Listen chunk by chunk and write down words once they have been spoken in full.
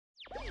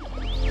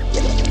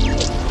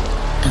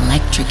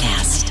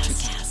NutraCast.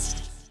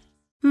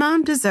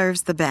 Mom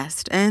deserves the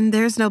best, and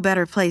there's no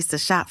better place to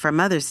shop for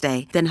Mother's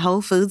Day than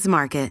Whole Foods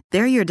Market.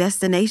 They're your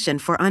destination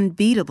for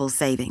unbeatable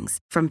savings,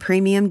 from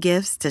premium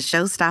gifts to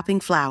show-stopping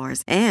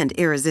flowers and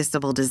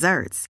irresistible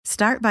desserts.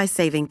 Start by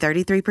saving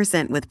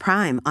 33% with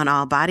Prime on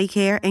all body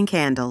care and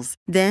candles.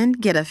 Then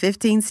get a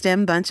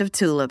 15-stem bunch of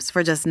tulips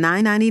for just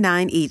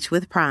 $9.99 each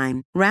with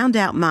Prime. Round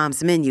out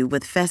Mom's menu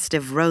with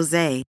festive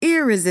rosé,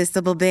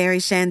 irresistible berry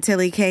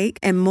chantilly cake,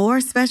 and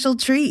more special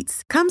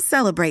treats. Come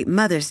celebrate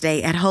Mother's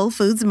Day at Whole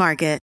Foods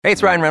Market. Hey,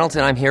 it's Ryan Reynolds,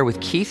 and I'm here with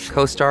Keith,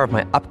 co-star of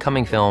my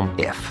upcoming film,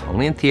 If,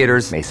 only in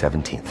theaters May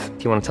 17th.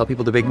 Do you want to tell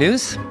people the big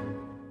news?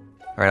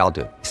 All right, I'll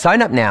do it.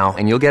 Sign up now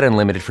and you'll get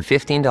unlimited for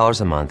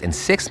 $15 a month and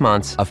 6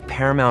 months of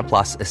Paramount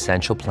Plus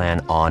Essential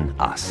Plan on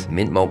us.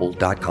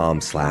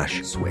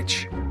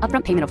 MintMobile.com/switch.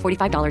 Upfront payment of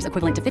 $45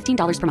 equivalent to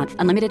 $15 per month.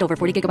 Unlimited over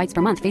 40 gigabytes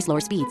per month. Face lower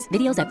speeds.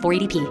 Videos at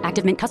 480p.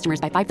 Active Mint customers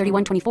by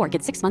 531.24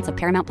 get 6 months of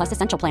Paramount Plus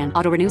Essential Plan.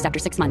 Auto renews after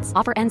 6 months.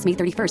 Offer ends May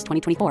 31st,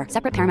 2024.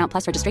 Separate Paramount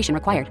Plus registration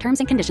required. Terms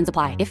and conditions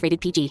apply if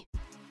rated PG.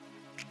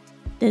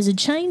 There's a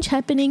change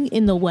happening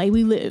in the way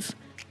we live,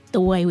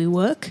 the way we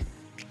work,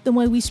 the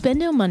way we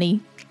spend our money,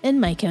 and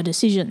make our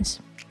decisions.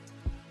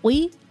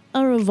 We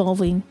are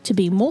evolving to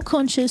be more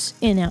conscious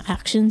in our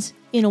actions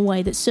in a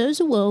way that serves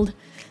the world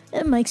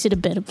and makes it a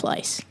better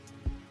place.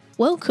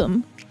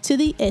 Welcome to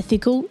the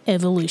Ethical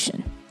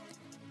Evolution.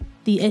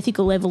 The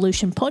Ethical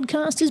Evolution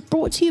podcast is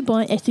brought to you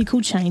by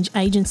Ethical Change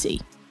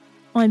Agency.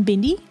 I'm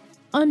Bindi,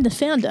 I'm the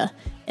founder,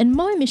 and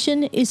my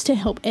mission is to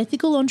help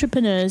ethical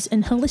entrepreneurs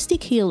and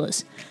holistic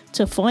healers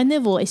to find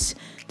their voice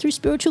through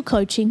spiritual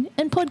coaching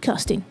and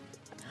podcasting.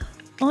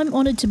 I'm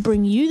honoured to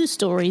bring you the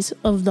stories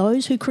of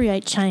those who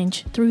create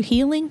change through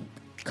healing,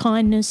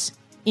 kindness,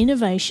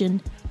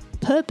 innovation,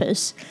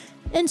 purpose,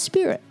 and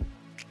spirit.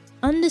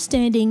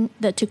 Understanding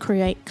that to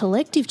create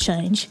collective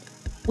change,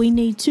 we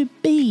need to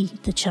be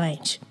the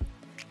change.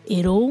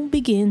 It all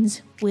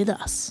begins with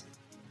us.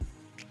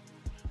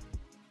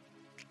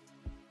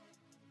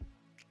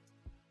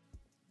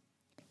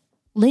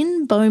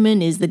 Lynne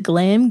Bowman is the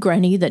glam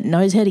granny that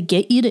knows how to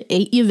get you to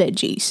eat your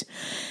veggies.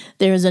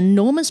 There is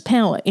enormous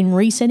power in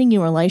resetting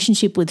your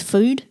relationship with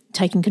food,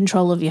 taking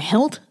control of your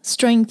health,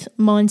 strength,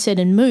 mindset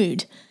and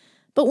mood.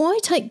 But why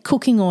take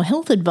cooking or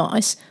health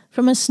advice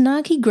from a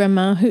snarky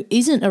grandma who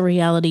isn't a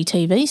reality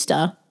TV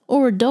star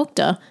or a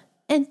doctor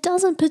and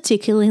doesn't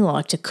particularly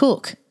like to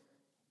cook?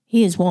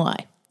 Here's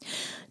why.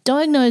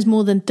 Diagnosed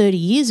more than 30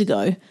 years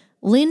ago,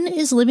 Lynne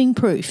is living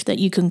proof that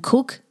you can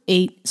cook,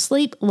 eat,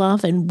 sleep,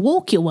 laugh and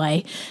walk your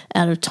way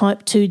out of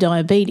type 2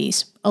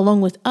 diabetes,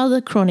 along with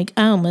other chronic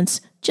ailments,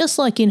 just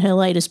like in her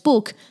latest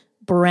book,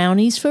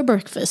 Brownies for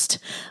Breakfast,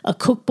 a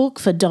cookbook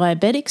for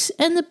diabetics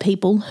and the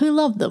people who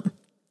love them.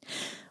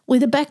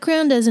 With a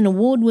background as an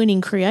award-winning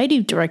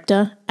creative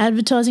director,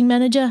 advertising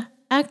manager,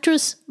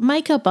 actress,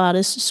 makeup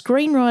artist,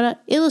 screenwriter,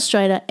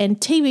 illustrator and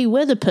TV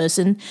weather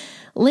person,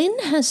 Lynne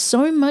has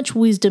so much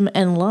wisdom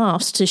and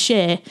laughs to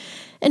share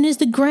and is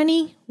the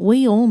granny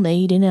we all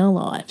need in our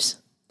lives.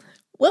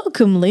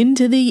 Welcome, Lynne,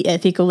 to the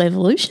Ethical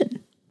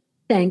Evolution.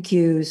 Thank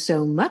you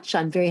so much.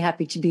 I'm very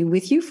happy to be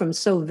with you from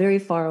so very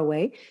far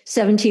away,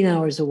 17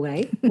 hours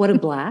away. What a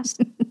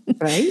blast,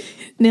 right?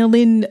 Now,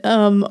 Lynne,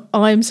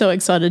 I'm so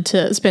excited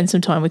to spend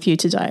some time with you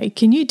today.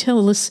 Can you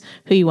tell us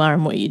who you are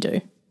and what you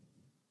do?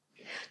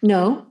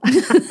 No,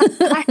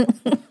 I have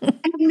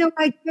no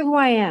idea who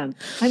I am.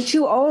 I'm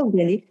too old,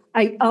 Lily.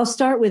 I'll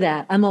start with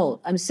that. I'm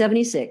old. I'm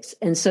 76.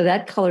 And so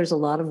that colors a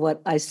lot of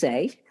what I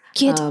say.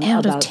 Get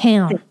out of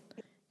town.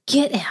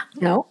 Get out.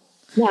 No,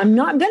 I'm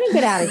not. I'm going to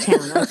get out of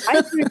town.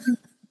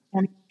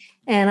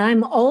 And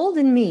I'm old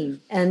and mean.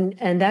 And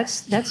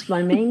that's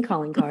my main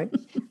calling card.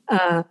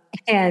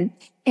 And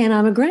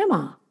I'm a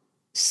grandma.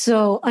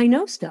 So I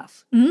know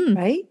stuff,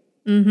 right?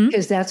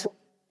 Because that's what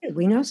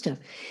we know stuff.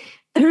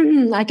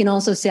 I can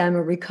also say I'm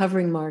a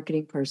recovering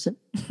marketing person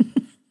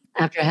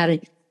after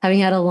having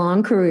had a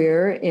long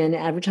career in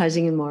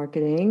advertising and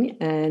marketing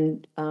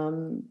and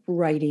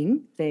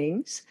writing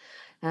things.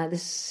 I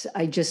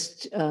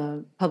just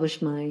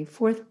published my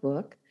 4th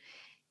book,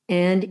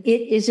 and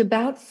it is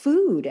about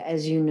food,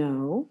 as you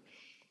know.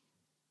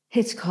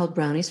 It's called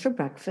Brownies for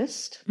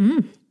Breakfast,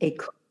 a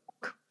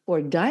cookbook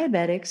for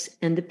diabetics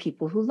and the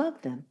people who love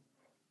them.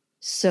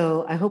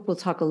 So I hope we'll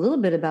talk a little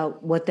bit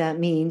about what that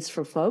means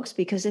for folks,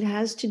 because it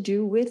has to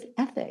do with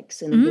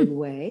ethics in a big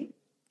way.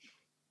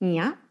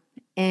 Yeah.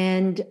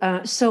 And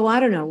so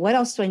I don't know. What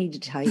else do I need to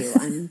tell you?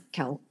 I'm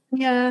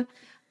California.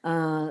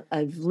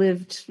 I've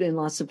lived in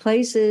lots of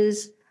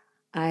places.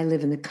 I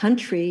live in the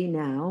country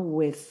now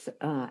with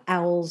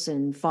owls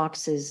and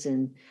foxes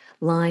and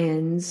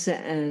lions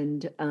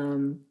and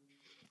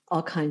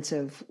all kinds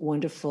of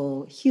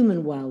wonderful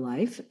human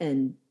wildlife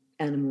and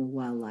animal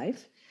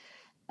wildlife.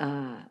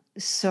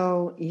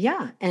 So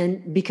yeah,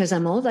 and because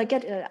I'm old, I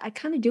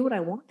kind of do what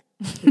I want,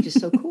 which is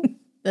so cool.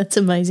 That's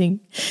amazing.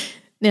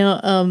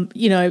 Now,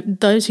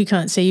 those who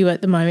can't see you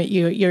at the moment,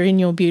 you're in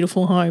your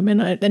beautiful home,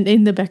 and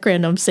in the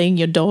background, I'm seeing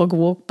your dog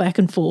walk back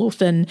and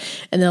forth, and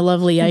the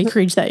lovely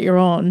acreage that you're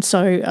on.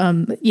 So,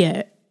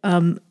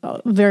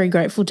 very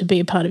grateful to be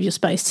a part of your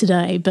space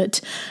today.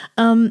 But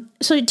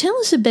so tell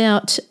us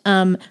about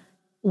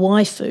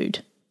why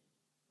food?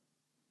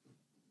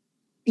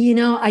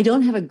 I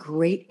don't have a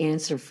great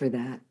answer for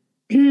that.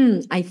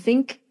 I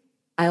think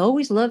I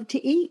always love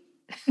to eat.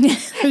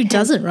 Who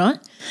doesn't, right?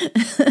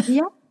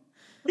 Yeah.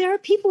 There are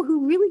people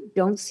who really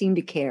don't seem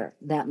to care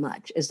that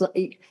much.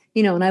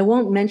 And I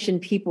won't mention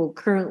people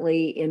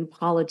currently in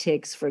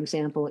politics, for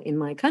example, in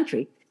my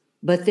country,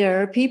 but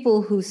there are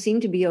people who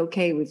seem to be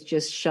okay with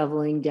just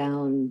shoveling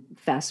down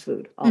fast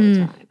food all the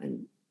time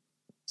and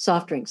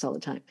soft drinks all the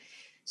time.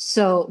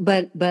 So,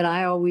 but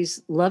I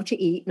always love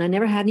to eat, and I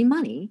never had any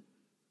money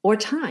or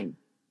time.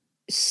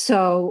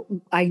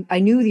 So I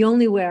knew the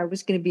only way I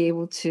was going to be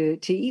able to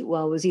eat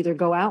well was either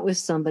go out with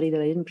somebody that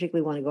I didn't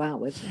particularly want to go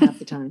out with half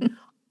the time,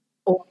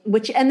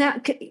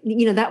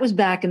 that was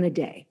back in the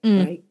day,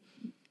 right?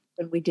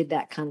 When we did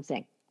that kind of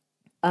thing.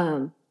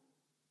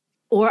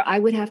 Or I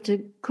would have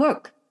to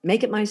cook,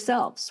 make it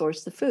myself,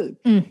 source the food.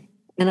 And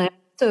I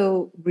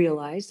also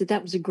realized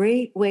that was a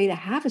great way to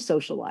have a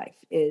social life,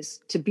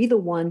 is to be the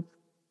one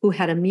who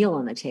had a meal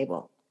on the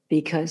table,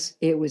 because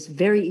it was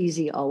very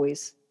easy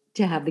always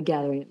to have the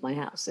gathering at my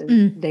house,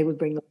 and they would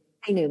bring the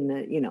wine and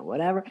the,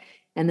 whatever.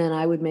 And then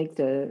I would make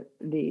the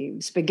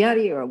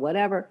spaghetti or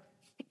whatever.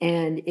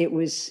 And it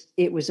was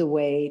a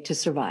way to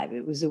survive.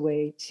 It was a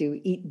way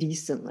to eat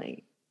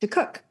decently, to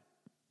cook.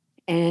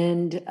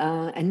 And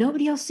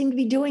nobody else seemed to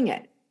be doing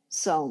it.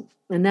 So,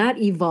 and that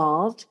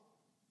evolved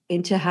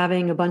into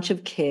having a bunch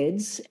of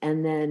kids,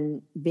 and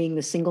then being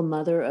the single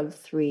mother of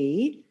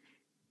 3,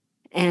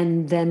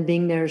 and then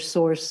being their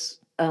source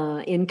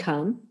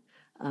income,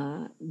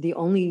 the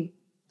only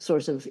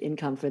source of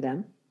income for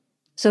them.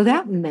 So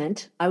that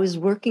meant I was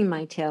working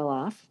my tail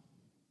off,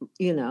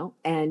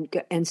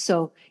 and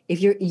so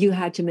if you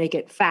had to make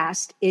it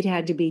fast, it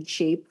had to be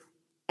cheap,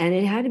 and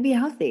it had to be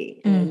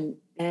healthy. And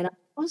I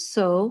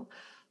also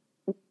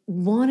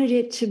wanted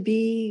it to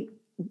be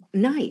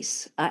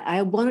nice.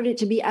 I wanted it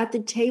to be at the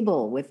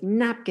table with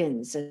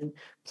napkins and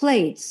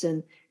plates,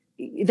 and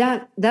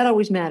that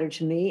always mattered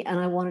to me, and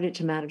I wanted it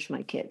to matter to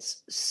my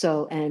kids.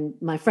 So, and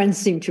my friends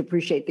seemed to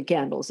appreciate the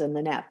candles and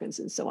the napkins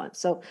and so on.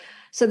 So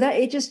that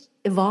it just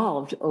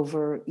evolved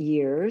over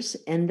years.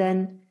 And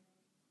then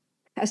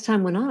as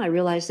time went on, I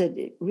realized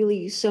that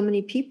really so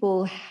many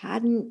people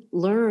hadn't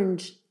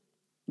learned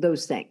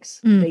those things.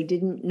 They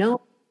didn't know how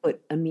to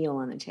put a meal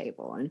on the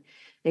table, and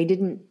they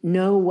didn't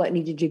know what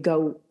needed to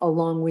go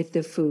along with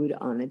the food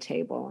on the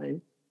table.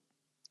 And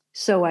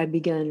so I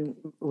began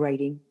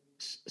writing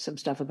some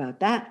stuff about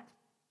that.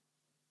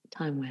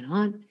 Time went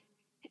on,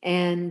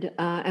 and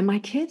my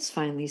kids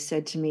finally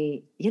said to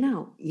me,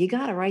 you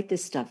got to write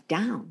this stuff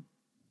down.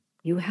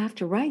 You have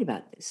to write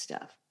about this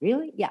stuff.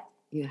 Really? Yeah,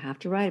 you have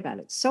to write about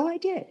it. So I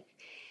did.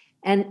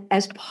 And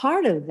as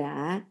part of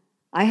that,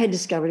 I had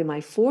discovered in my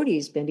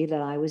 40s, Bindi,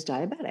 that I was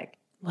diabetic.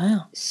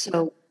 Wow.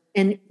 So,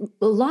 and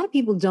a lot of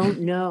people don't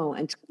know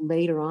until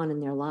later on in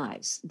their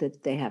lives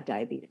that they have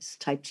diabetes,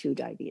 type 2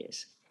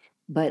 diabetes.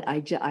 But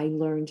I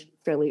learned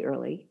fairly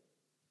early.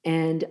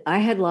 And I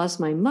had lost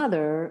my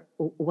mother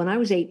when I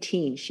was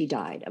 18. She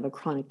died of a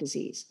chronic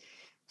disease.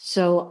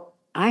 So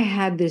I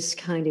had this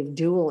kind of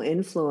dual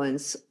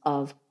influence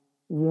of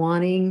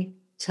wanting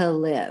to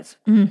live.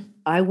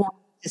 I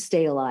wanted to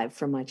stay alive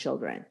for my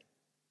children.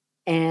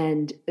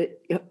 And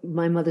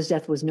my mother's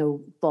death was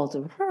no fault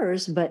of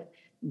hers, but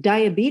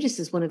diabetes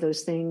is one of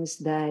those things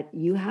that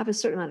you have a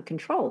certain amount of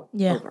control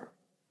over.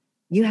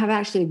 You have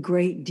actually a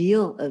great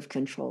deal of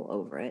control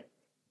over it.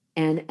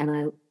 And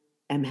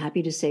I'm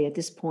happy to say at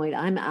this point,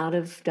 I'm out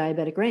of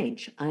diabetic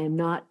range. I am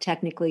not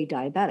technically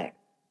diabetic.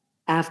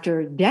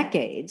 After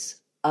decades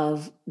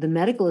of the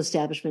medical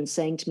establishment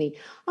saying to me,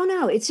 oh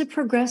no, it's a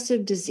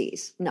progressive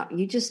disease. No,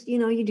 you just,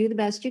 you do the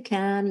best you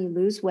can, you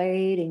lose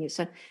weight, and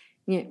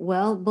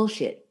well,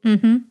 bullshit.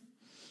 Do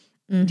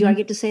I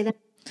get to say that?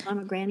 I'm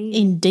a granny.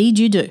 Indeed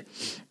you do.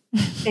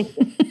 Thank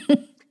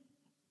you.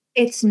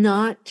 It's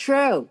not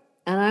true.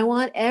 And I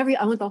want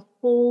the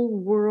whole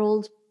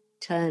world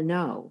to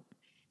know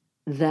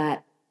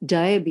that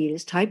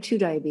diabetes, type 2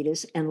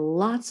 diabetes, and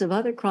lots of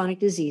other chronic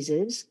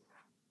diseases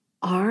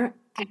are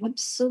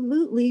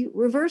absolutely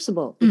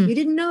reversible. If you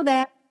didn't know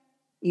that,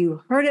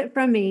 you heard it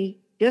from me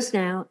just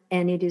now,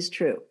 and it is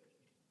true.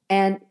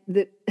 And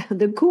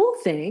the cool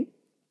thing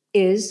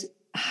is,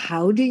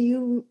 how do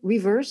you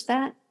reverse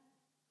that?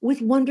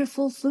 With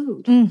wonderful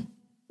food,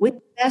 with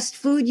the best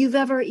food you've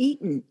ever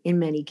eaten in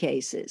many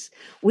cases,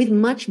 with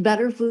much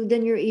better food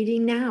than you're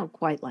eating now,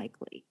 quite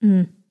likely.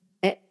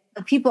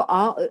 People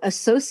all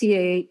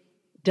associate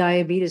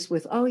diabetes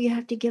with, oh, you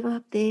have to give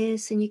up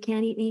this, and you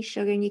can't eat any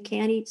sugar, and you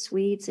can't eat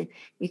sweets, and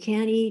you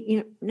can't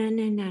eat,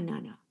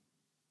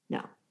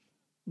 no.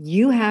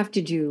 You have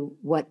to do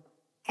what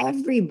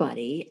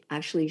everybody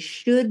actually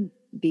should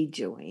be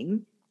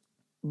doing,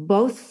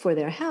 both for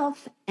their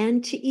health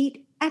and to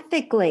eat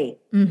ethically.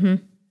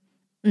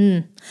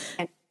 And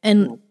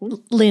And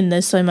Lynne,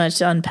 there's so much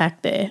to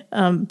unpack there.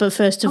 But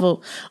first of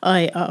all,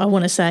 I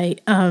want to say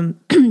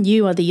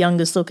you are the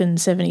youngest looking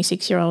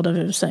 76-year-old I've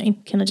ever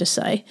seen. Can I just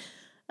say?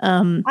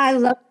 I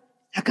love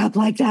stuck up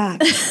like that.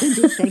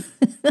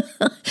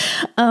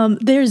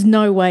 There is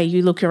no way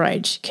you look your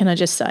age, can I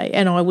just say?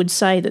 And I would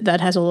say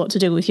that has a lot to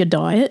do with your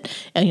diet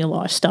and your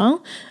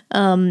lifestyle,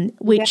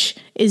 which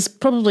is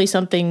probably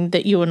something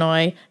that you and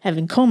I have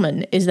in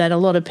common, is that a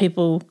lot of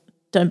people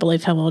don't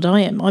believe how old I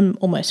am. I'm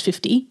almost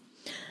 50.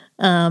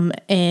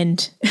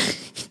 And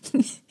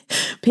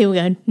people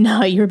going,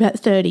 no, you're about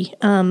 30.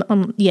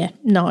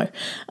 No.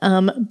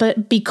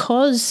 But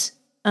because,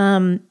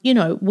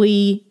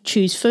 we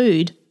choose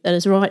food that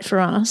is right for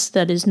us,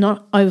 that is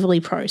not overly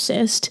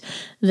processed,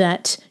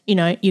 that,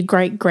 your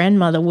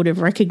great-grandmother would have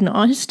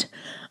recognised,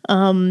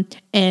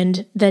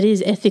 and that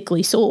is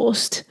ethically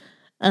sourced,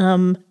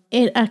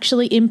 it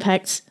actually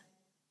impacts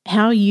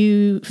how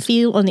you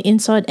feel on the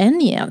inside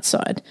and the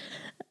outside.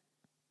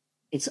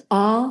 It's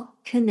all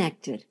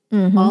connected,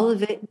 all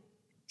of it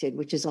connected,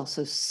 which is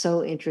also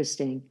so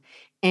interesting.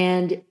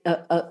 And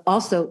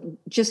also,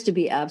 just to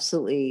be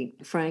absolutely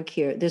frank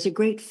here, there's a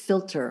great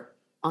filter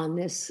on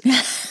this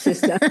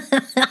system.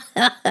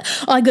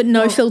 I got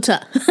no filter.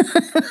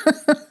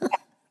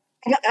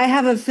 I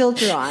have a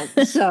filter on,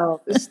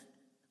 so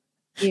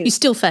you're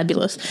still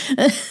fabulous.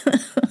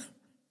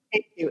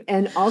 Thank you.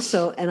 And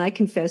also, and I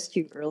confessed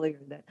to you earlier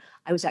that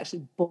I was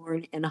actually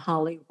born in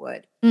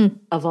Hollywood,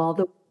 of all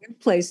the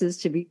places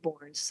to be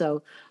born.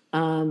 So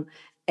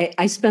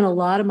I spent a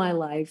lot of my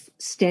life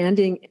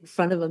standing in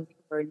front of a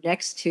mirror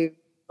next to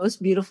the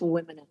most beautiful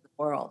women in the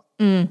world.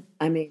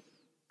 I mean,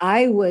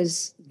 I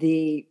was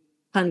the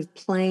kind of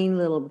plain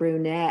little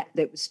brunette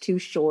that was too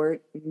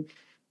short and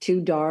too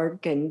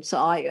dark. And so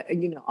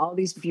all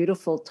these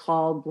beautiful,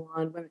 tall,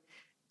 blonde women.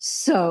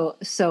 So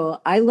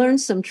I learned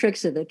some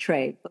tricks of the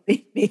trade,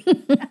 believe me,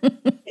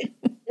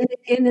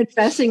 in the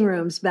dressing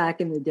rooms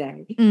back in the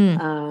day.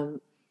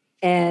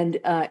 And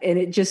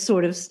it just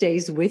sort of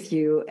stays with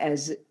you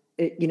as,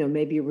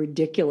 maybe a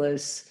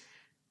ridiculous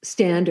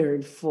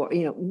standard for,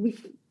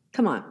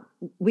 come on,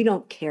 we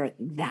don't care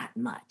that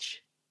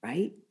much,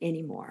 right,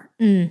 anymore.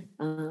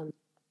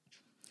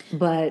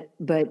 But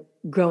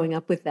growing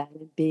up with that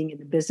and being in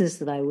the business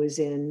that I was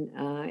in,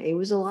 it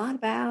was a lot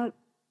about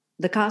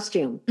the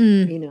costume,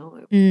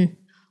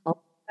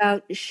 all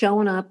about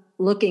showing up,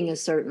 looking a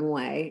certain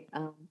way.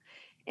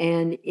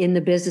 And in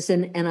the business,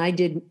 and I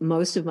did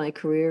most of my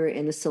career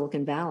in the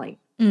Silicon Valley.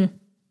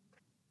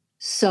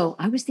 So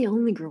I was the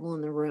only girl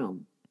in the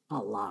room a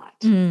lot.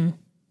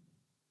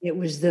 It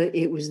was the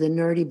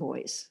nerdy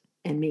boys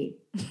and me,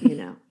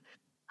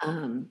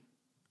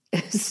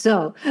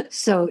 So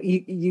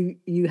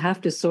you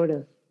have to sort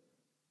of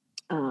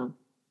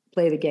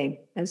play the game,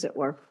 as it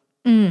were.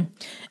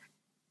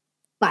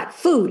 But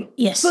food,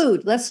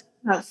 food. Let's talk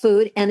about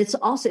food, and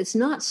it's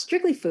not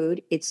strictly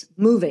food. It's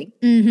moving.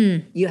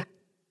 You have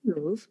to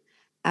move,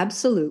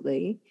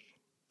 absolutely.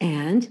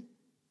 And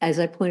as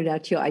I pointed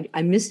out to you,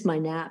 I missed my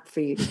nap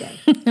for you today,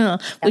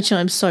 which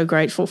I'm so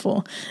grateful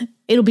for.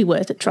 It'll be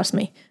worth it. Trust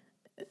me.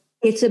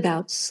 It's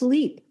about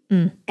sleep,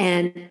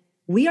 and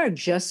we are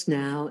just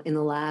now in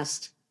the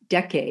last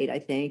decade, I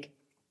think,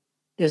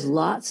 there's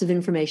lots of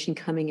information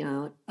coming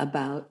out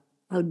about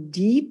how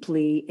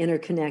deeply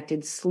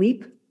interconnected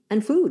sleep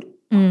and food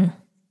are.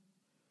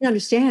 You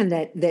understand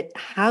that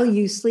how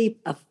you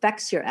sleep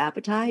affects your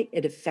appetite,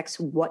 it affects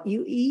what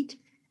you eat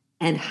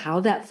and how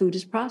that food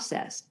is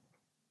processed.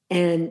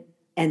 And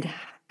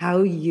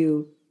how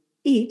you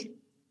eat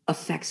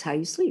affects how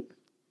you sleep.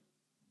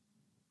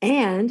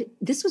 And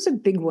this was a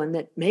big one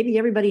that maybe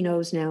everybody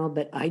knows now,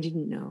 but I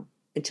didn't know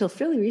until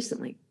fairly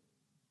recently,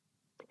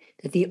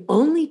 that the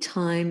only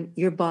time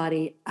your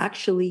body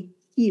actually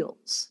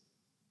heals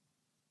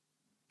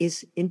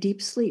is in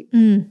deep sleep.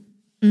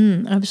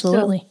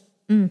 Absolutely.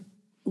 So,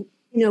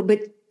 but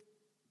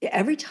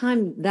every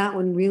time that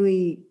one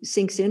really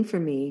sinks in for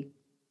me,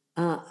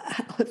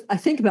 I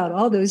think about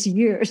all those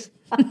years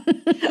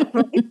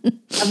right?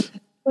 of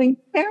doing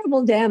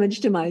terrible damage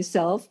to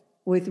myself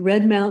with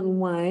Red Mountain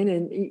wine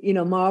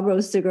and, Marlboro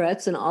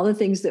cigarettes and all the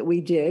things that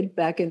we did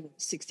back in the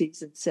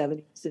 60s and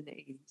 70s and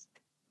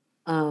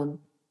 80s.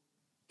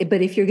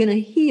 But if you're going to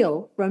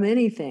heal from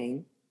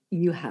anything,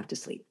 you have to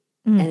sleep.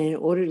 And in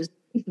order to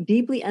sleep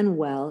deeply and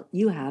well,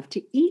 you have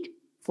to eat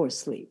for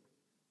sleep.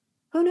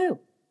 Who knew?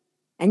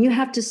 And you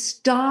have to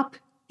stop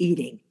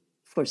eating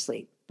for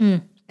sleep.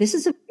 This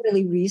is a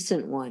fairly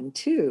recent one,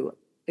 too.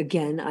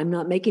 Again, I'm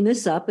not making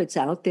this up. It's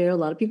out there. A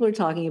lot of people are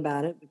talking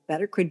about it with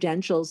better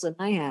credentials than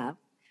I have.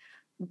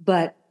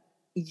 But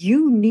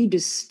you need to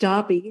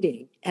stop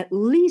eating at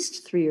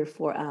least 3 or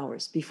 4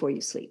 hours before you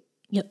sleep.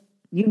 Yep.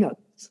 You know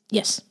this.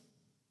 Yes.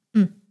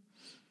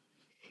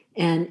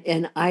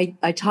 And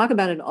I talk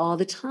about it all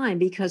the time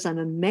because I'm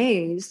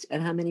amazed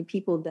at how many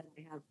people that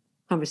I have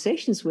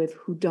conversations with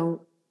who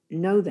don't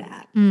know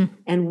that.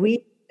 And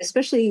we,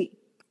 especially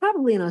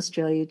probably in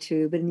Australia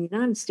too, but in the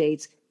United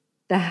States,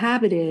 the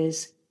habit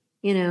is,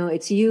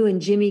 it's you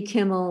and Jimmy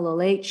Kimmel, a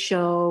late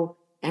show,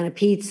 and a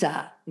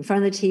pizza. in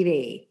front of the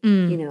TV.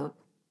 You know,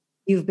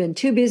 you've been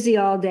too busy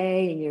all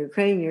day and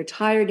you're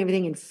tired and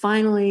everything. And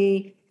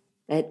finally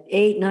at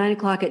 8, 9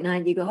 o'clock at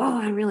night, you go,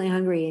 oh, I'm really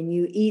hungry. And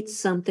you eat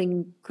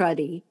something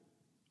cruddy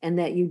and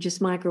that you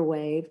just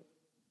microwave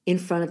in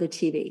front of the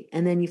TV.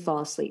 And then you fall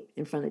asleep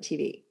in front of the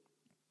TV.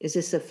 Is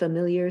this a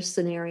familiar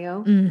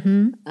scenario?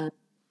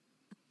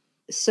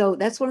 So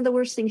that's one of the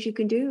worst things you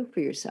can do for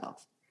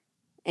yourself.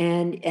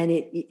 And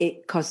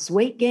it causes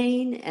weight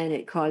gain, and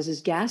it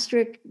causes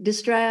gastric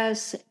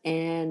distress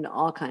and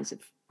all kinds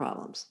of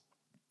problems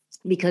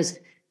because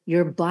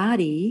your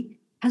body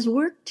has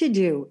work to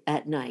do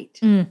at night.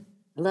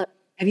 Look,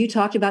 have you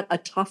talked about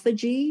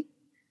autophagy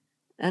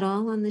at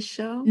all on this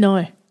show?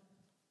 No.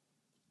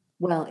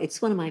 Well,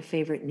 it's one of my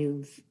favorite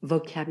new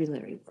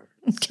vocabulary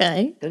words.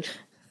 Okay.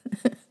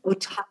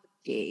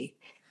 Autophagy.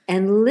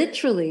 And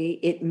literally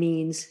it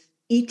means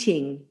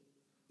eating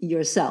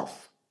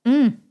yourself.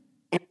 And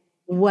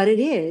what it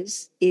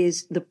is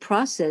the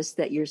process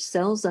that your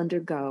cells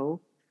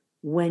undergo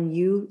when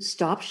you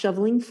stop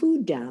shoveling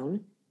food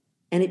down.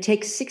 And it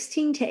takes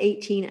 16 to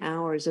 18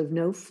 hours of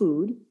no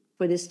food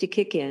for this to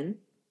kick in.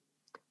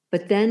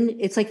 But then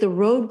it's like the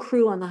road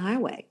crew on the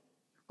highway.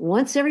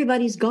 Once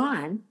everybody's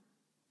gone,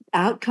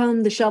 out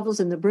come the shovels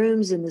and the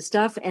brooms and the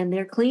stuff, and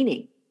they're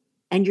cleaning.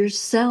 And your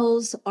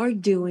cells are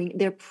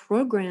they're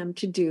programmed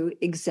to do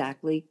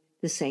exactly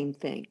the same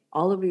thing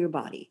all over your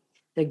body.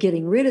 They're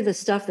getting rid of the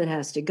stuff that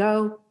has to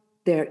go.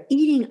 They're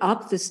eating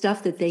up the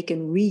stuff that they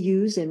can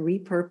reuse and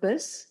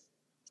repurpose.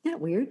 Isn't that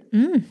weird?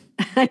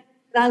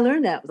 I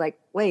learned that. I was like,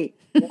 wait,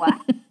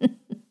 what?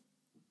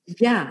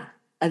 Yeah,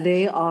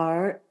 they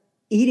are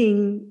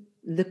eating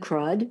the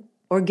crud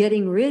or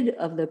getting rid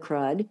of the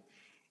crud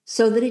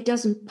so that it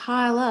doesn't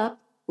pile up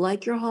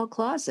like your hall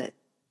closet.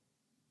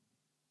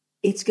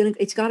 It's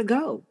got to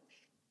go.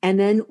 And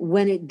then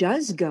when it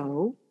does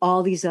go,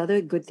 all these other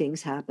good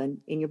things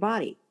happen in your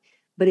body.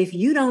 But if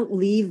you don't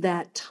leave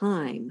that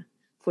time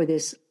for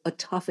this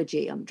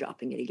autophagy, I'm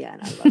dropping it again.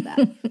 I love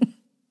that.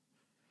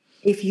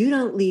 If you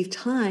don't leave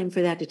time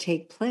for that to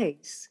take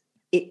place,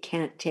 it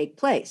can't take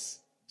place.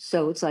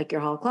 So it's like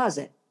your hall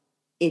closet.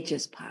 It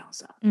just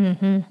piles up.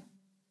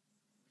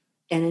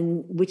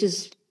 And which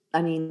is,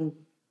 I mean,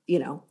 you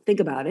know, think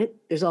about it.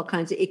 There's all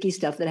kinds of icky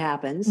stuff that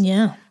happens.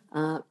 Yeah.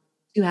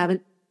 You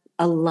haven't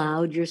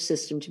allowed your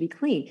system to be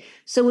clean.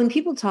 So when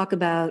people talk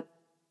about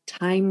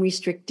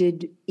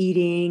time-restricted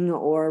eating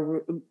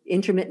or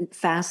intermittent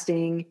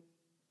fasting,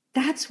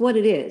 that's what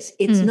it is.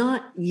 It's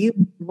not you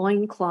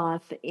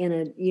loincloth in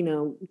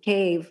a,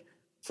 cave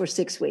for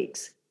 6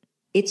 weeks.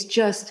 It's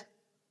just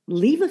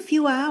leave a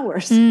few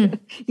hours,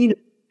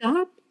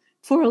 stop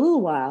for a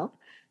little while.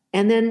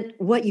 And then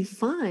what you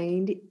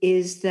find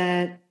is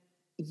that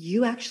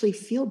you actually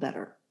feel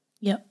better.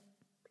 Yep.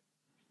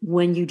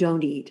 When you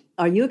don't eat.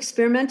 Are you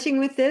experimenting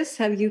with this?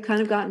 Have you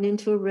kind of gotten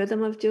into a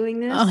rhythm of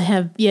doing this? I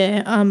have,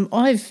 yeah.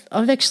 I've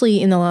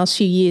actually in the last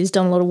few years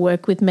done a lot of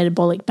work with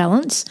metabolic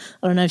balance.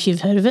 I don't know if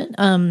you've heard of it,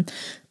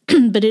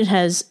 but it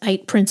has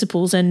 8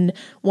 principles, and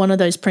one of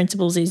those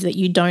principles is that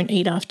you don't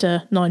eat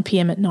after 9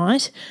 p.m. at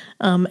night,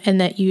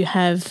 and that you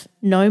have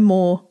no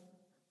more.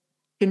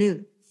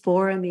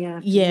 4 in the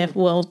afternoon. Yeah,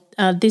 well,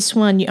 this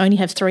one you only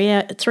have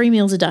 3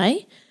 meals a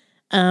day,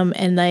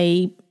 and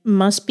they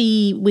must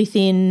be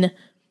within.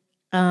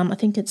 I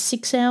think it's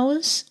 6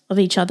 hours of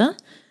each other,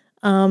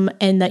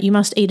 and that you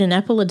must eat an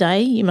apple a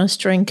day. You must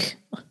drink,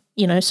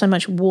 so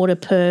much water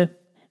per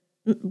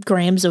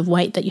grams of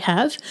weight that you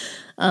have,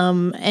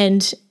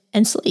 and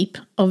sleep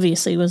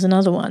obviously was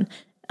another one,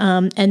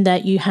 and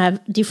that you have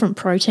different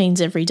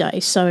proteins every day.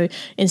 So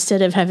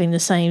instead of having the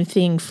same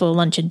thing for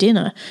lunch and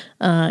dinner,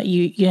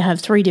 you have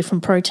 3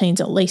 different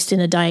proteins at least in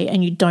a day,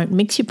 and you don't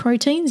mix your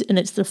proteins, and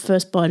it's the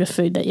first bite of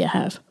food that you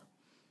have.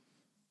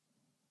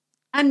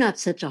 I'm not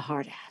such a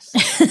hard ass.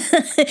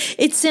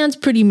 It sounds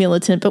pretty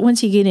militant, but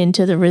once you get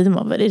into the rhythm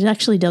of it, it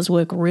actually does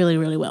work really,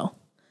 really well.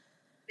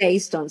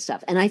 Based on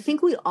stuff. And I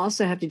think we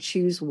also have to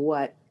choose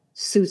what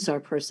suits our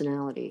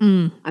personality.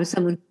 I'm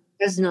someone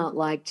who does not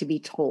like to be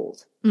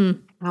told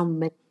how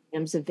many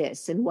grams of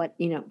this and what,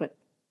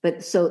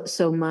 but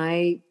so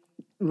my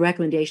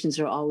recommendations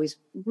are always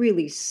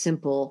really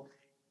simple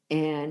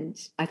and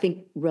I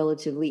think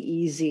relatively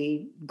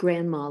easy,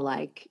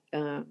 grandma-like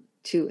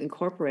to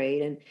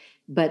incorporate.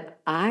 But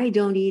I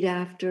don't eat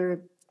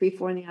after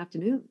 3-4 in the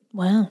afternoon.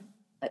 Wow.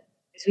 But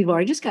as we've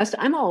already discussed,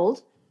 I'm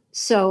old.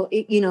 So,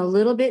 a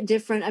little bit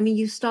different. I mean,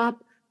 you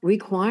stop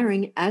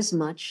requiring as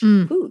much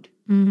food.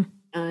 You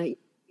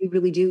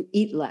really do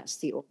eat less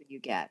the older you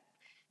get,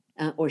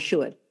 or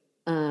should.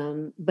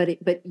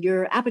 But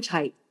your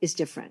appetite is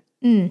different.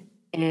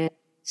 And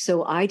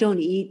so I don't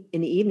eat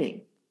in the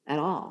evening at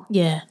all.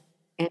 Yeah.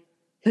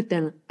 But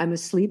then I'm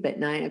asleep at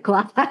 9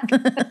 o'clock.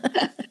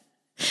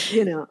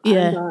 Yeah.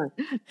 I'm gone.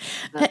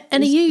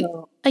 And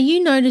are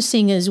you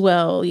noticing as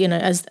well,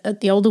 as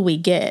the older we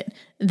get,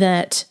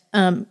 that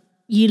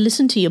you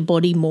listen to your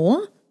body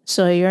more?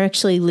 So you're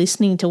actually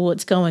listening to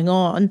what's going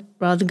on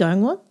rather than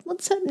going,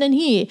 what's happening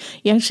here?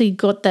 You actually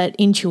got that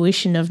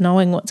intuition of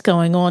knowing what's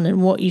going on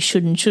and what you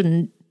should and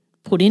shouldn't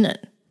put in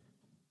it.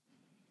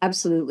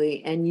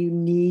 Absolutely. And you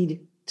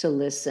need to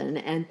listen.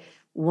 And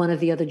one of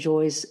the other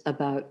joys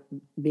about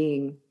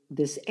being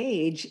this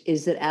age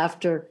is that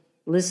after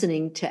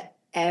listening to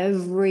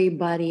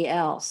everybody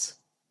else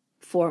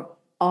for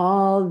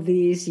all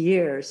these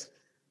years,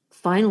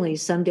 finally,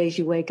 some days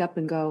you wake up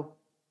and go,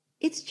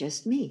 it's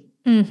just me.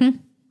 Mm-hmm.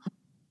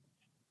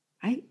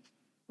 Right?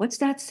 What's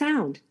that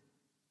sound?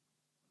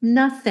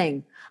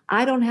 Nothing.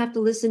 I don't have to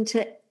listen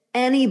to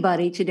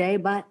anybody today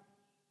but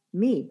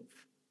me.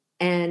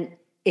 And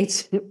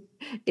it's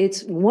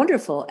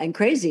wonderful and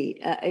crazy,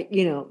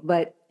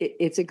 but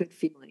it's a good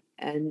feeling.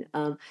 And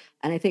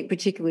I think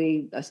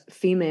particularly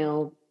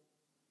female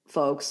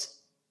folks,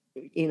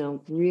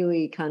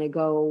 really kind of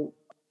go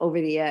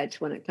over the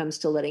edge when it comes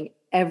to letting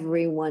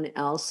everyone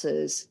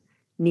else's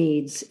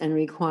needs and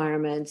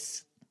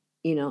requirements,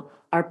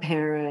 our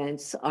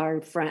parents,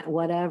 our friend,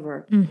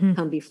 whatever,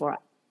 come before us.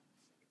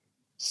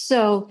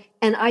 So,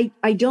 and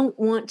I don't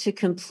want to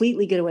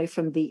completely get away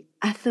from the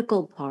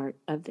ethical part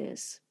of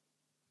this,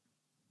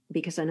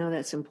 because I know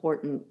that's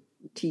important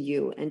to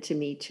you and to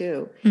me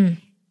too.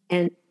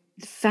 And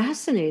the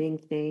fascinating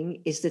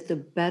thing is that the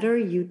better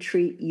you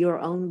treat your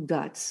own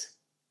guts,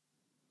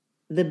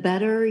 the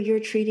better you're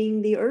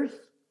treating the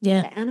earth,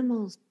 the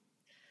animals,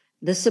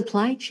 the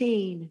supply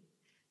chain.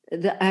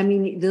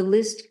 The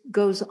list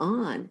goes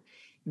on,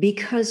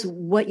 because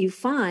what you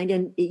find,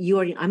 and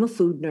I'm a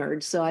food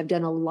nerd, so I've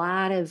done a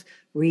lot of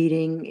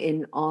reading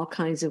in all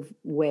kinds of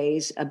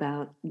ways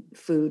about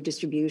food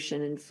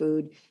distribution and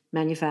food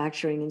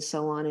manufacturing and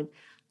so on. And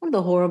one of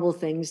the horrible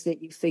things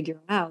that you figure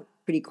out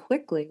pretty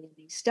quickly in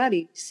these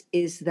studies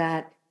is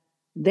that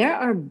there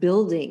are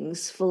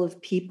buildings full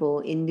of people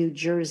in New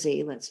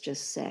Jersey, let's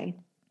just say,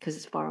 because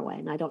it's far away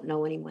and I don't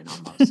know anyone,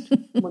 almost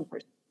one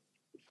person,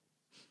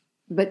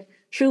 but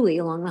truly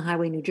along the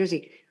highway, New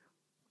Jersey,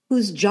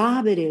 whose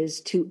job it is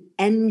to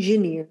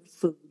engineer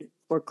food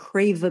for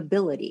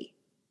craveability.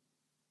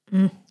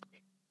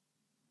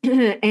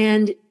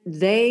 And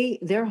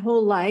their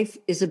whole life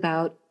is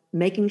about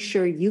making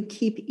sure you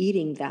keep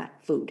eating that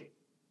food,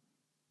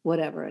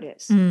 whatever it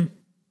is.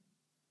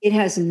 It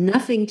has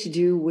nothing to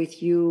do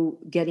with you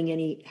getting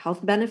any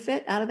health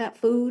benefit out of that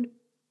food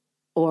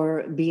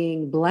or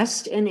being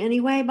blessed in any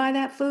way by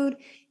that food.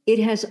 It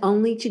has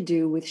only to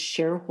do with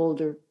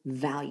shareholder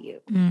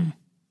value.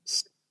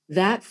 So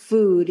that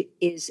food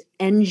is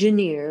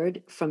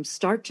engineered from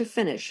start to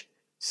finish,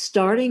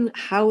 starting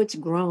how it's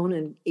grown.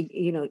 And,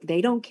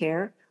 they don't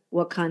care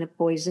what kind of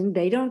poison,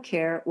 they don't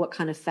care what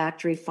kind of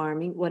factory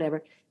farming,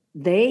 whatever.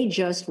 They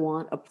just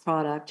want a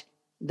product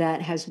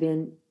that has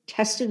been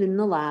tested in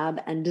the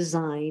lab and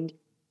designed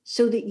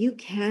so that you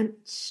can't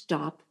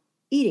stop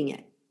eating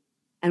it.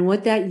 And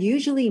what that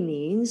usually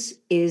means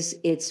is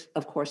it's,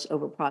 of course,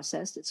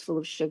 overprocessed. It's full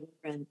of sugar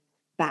and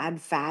bad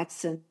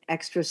fats and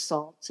extra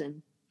salt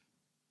and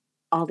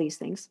all these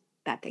things,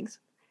 bad things.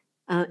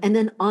 And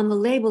then on the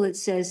label, it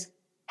says,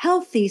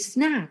 healthy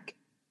snack.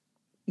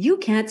 You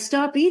can't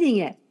stop eating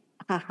it.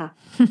 Oh,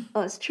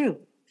 it's true.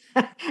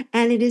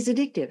 And it is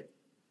addictive.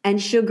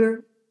 And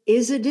sugar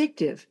is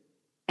addictive.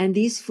 And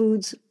these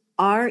foods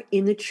are,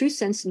 in the true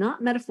sense,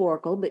 not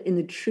metaphorical, but in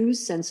the true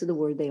sense of the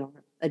word, they are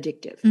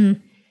addictive.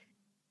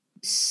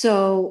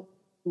 So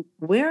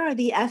where are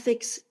the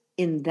ethics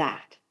in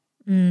that?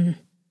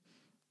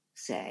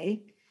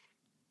 Say,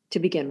 to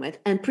begin with,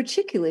 and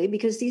particularly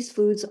because these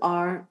foods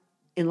are,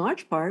 in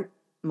large part,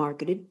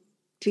 marketed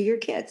to your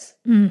kids.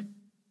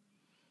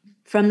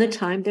 From the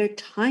time they're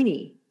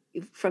tiny,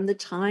 from the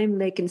time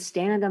they can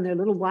stand on their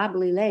little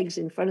wobbly legs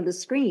in front of the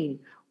screen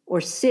or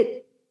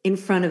sit in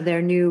front of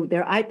their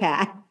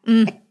iPad.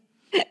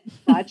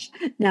 Watch.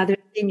 Now they're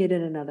seeing it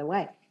in another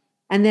way.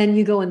 And then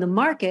you go in the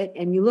market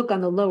and you look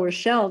on the lower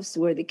shelves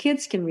where the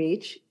kids can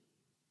reach,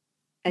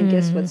 and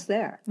guess what's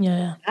there?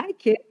 Yeah. Hi,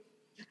 kid.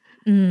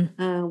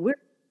 We're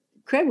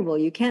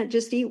craveable. You can't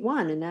just eat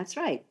one, and that's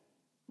right.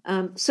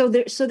 So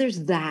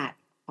there's that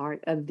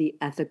part of the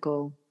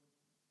ethical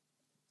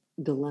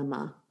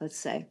dilemma, let's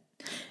say.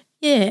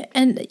 Yeah,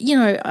 and,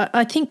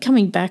 I think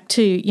coming back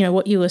to,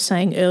 what you were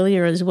saying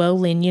earlier as well,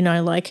 Lynn,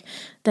 like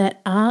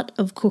that art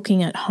of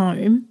cooking at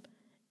home,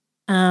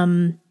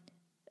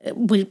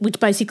 which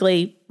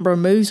basically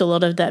removes a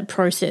lot of that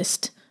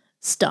processed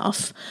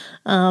stuff,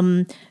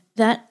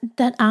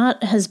 that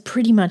art has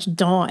pretty much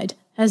died,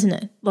 hasn't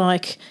it?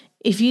 Like,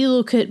 if you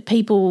look at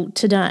people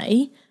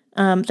today,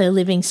 they're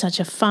living such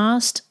a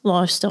fast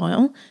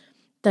lifestyle,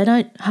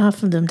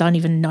 half of them don't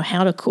even know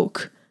how to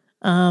cook.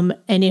 And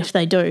if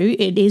they do,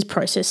 it is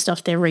processed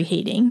stuff they're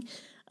reheating.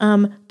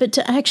 But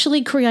to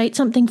actually create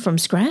something from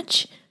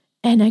scratch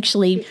and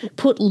actually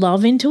put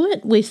love into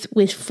it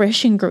with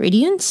fresh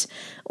ingredients,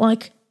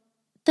 like,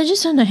 they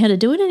just don't know how to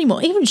do it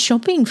anymore. Even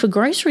shopping for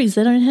groceries,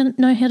 they don't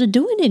know how to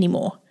do it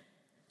anymore.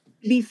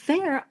 To be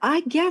fair,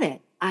 I get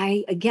it.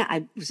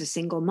 I was a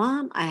single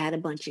mom. I had a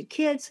bunch of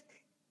kids.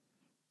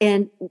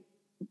 And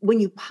when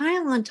you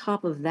pile on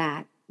top of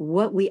that,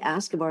 what we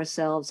ask of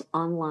ourselves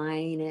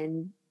online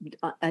and,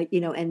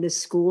 and the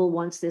school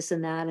wants this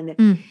and that,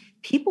 and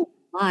people's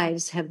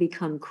lives have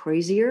become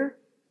crazier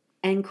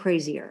and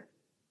crazier.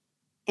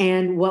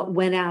 And what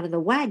went out of the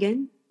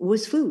wagon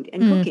was food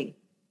and cooking.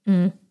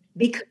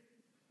 Because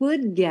you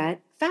could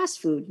get fast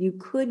food, you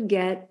could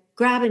get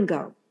grab and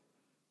go.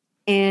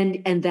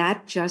 And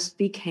that just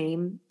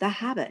became the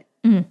habit.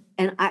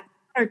 And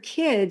our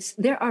kids,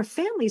 there are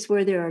families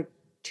where there are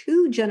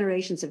 2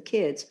 generations of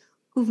kids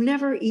who've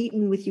never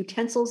eaten with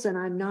utensils, and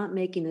I'm not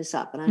making this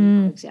up, and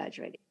I'm not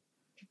exaggerating.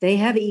 They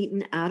have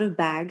eaten out of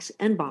bags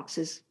and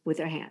boxes with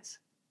their hands.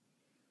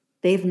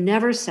 They've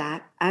never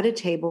sat at a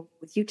table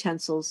with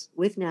utensils,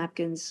 with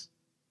napkins,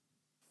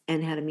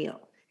 and had a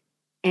meal.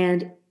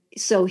 And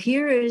so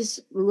here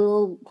is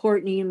little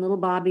Courtney and little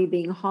Bobby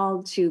being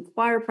hauled to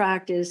choir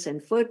practice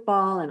and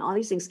football and all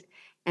these things.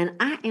 And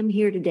I am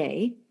here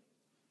today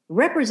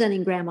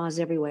representing grandmas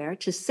everywhere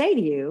to say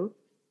to you,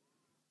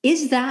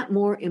 is that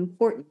more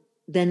important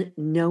than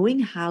knowing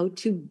how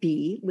to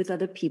be with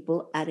other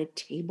people at a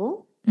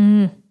table?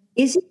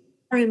 Is it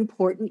more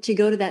important to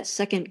go to that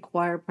second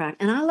choir practice?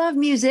 And I love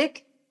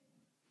music,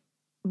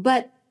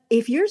 but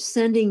if you're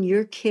sending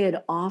your kid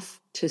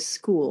off to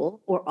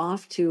school or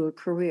off to a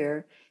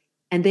career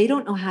and they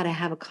don't know how to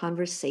have a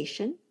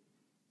conversation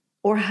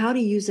or how to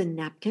use a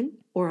napkin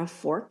or a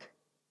fork,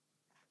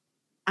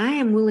 I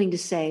am willing to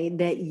say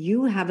that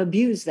you have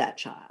abused that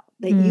child,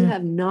 that you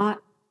have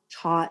not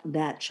taught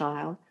that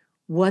child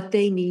what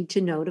they need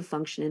to know to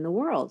function in the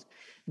world.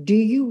 Do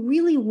you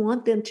really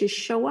want them to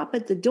show up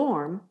at the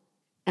dorm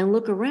and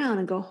look around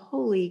and go,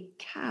 holy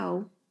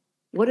cow,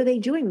 what are they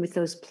doing with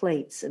those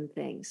plates and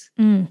things?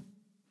 And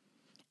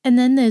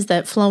then there's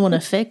that flow-on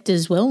effect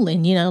as well,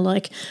 Lynn,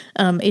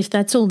 if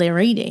that's all they're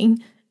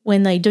eating,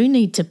 when they do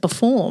need to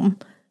perform,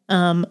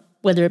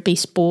 whether it be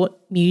sport,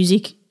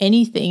 music,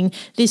 anything,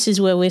 this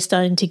is where we're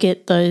starting to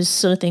get those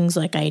sort of things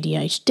like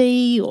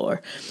ADHD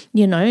or,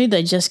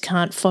 they just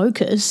can't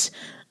focus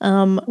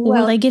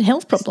or they get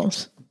health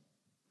problems.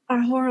 Are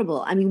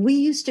horrible. I mean, we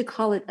used to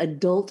call it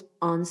adult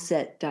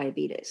onset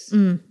diabetes.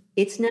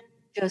 It's not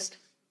just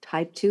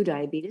type 2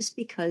 diabetes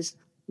because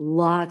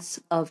lots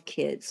of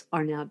kids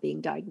are now being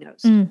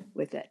diagnosed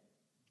with it.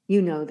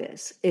 You know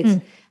this.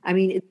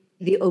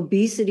 The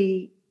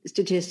obesity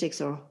statistics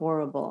are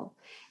horrible.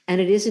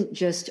 And it isn't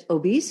just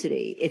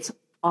obesity. It's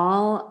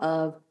all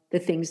of the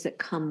things that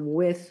come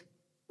with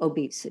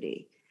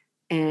obesity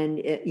and,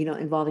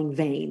 involving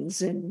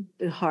veins and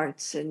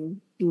hearts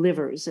and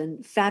livers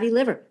and fatty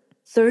liver.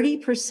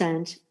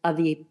 30% of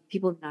the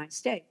people in the United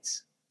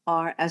States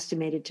are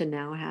estimated to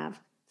now have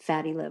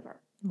fatty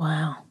liver.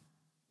 Wow.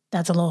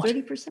 That's a lot.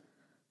 30%.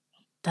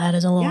 That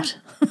is a lot.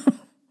 Yeah.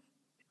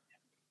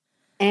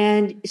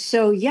 And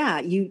so,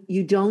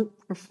 you don't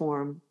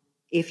perform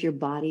if your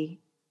body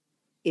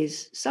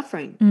is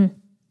suffering.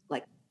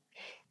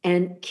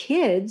 And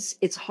kids,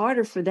 it's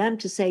harder for them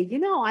to say,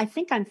 I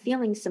think I'm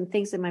feeling some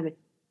things in my body.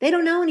 They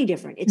don't know any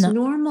different. It's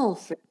normal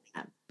for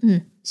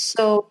them.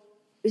 So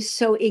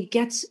it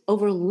gets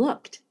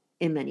overlooked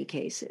in many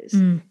cases.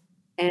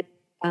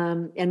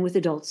 And with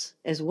adults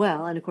as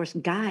well. And of course,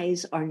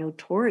 guys are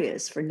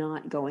notorious for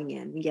not going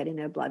in and getting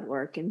their blood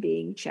work and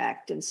being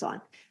checked and so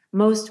on.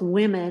 Most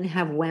women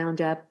have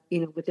wound up,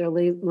 with their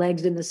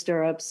legs in the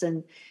stirrups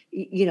and,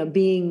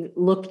 being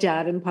looked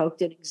at and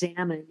poked and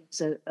examined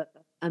as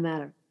a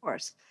matter of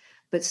course.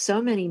 But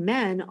so many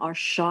men are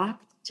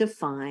shocked to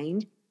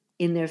find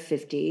in their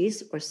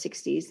 50s or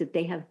 60s that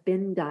they have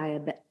been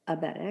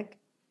diabetic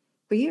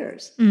for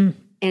years.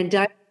 And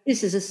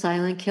diabetes is a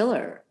silent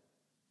killer.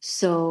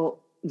 So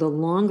the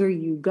longer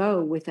you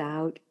go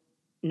without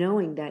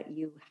knowing that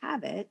you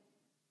have it,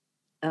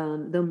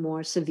 the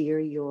more severe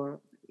your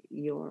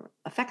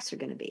effects are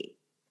going to be.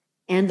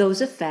 And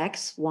those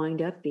effects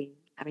wind up being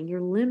having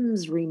your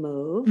limbs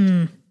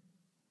removed.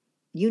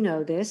 You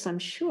know this, I'm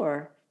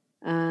sure.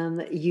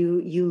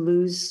 You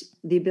lose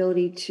the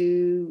ability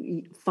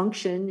to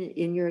function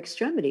in your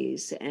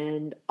extremities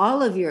and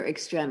all of your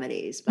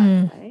extremities, by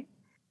the way.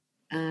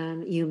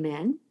 You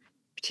men,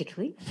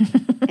 particularly.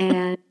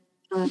 And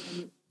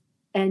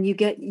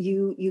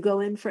you go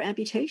in for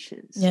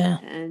amputations. Yeah.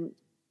 And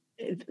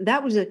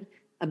that was a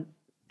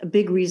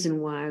big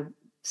reason why I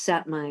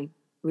sat my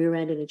rear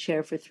end in a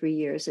chair for 3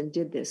 years and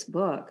did this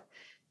book,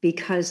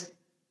 because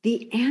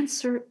the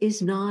answer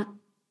is not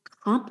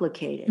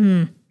complicated.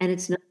 And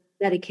it's not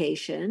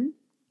medication.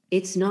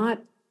 It's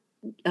not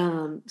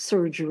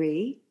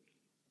surgery.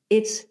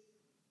 It's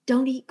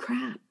don't eat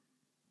crap.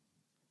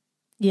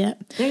 Yeah.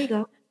 There you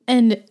go.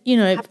 And,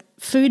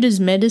 food is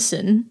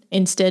medicine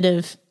instead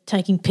of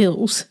taking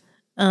pills.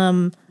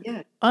 I'm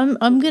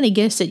going to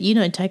guess that you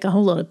don't take a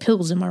whole lot of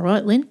pills. Am I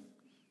right, Lynn?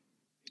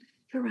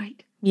 You're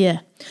right. Yeah.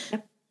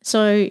 Yep.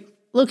 So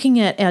looking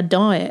at our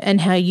diet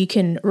and how you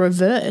can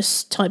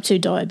reverse type 2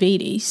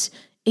 diabetes,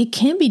 it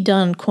can be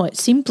done quite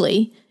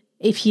simply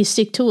if you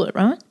stick to it,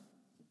 right?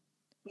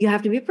 You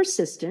have to be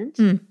persistent.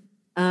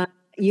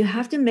 You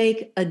have to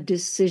make a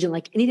decision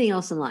like anything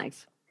else in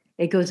life.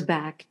 It goes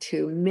back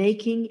to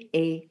making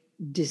a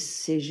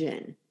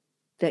decision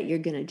that you're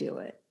going to do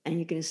it and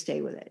you're going to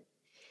stay with it.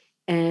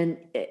 And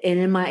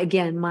in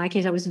my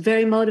case, I was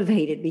very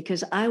motivated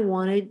because I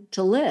wanted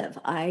to live.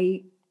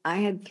 I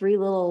had 3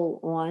 little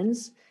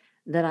ones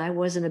that I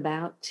wasn't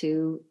about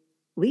to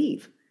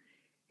leave.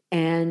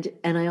 And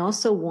I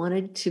also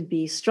wanted to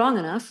be strong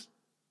enough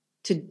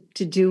to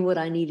do what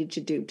I needed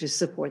to do to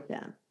support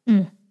them.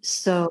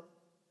 So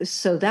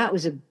that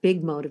was a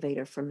big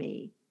motivator for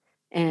me.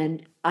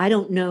 And I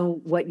don't know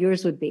what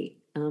yours would be.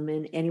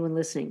 And anyone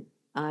listening,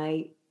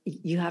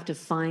 you have to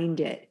find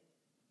it.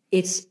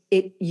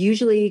 It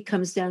usually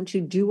comes down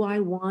to, do I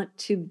want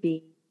to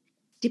be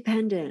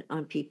dependent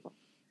on people?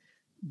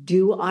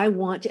 Do I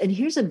want to, and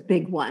here's a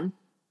big one.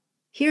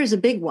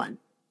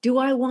 Do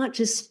I want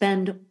to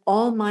spend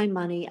all my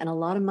money, and a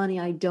lot of money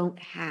I don't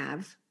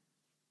have,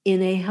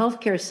 in a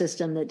healthcare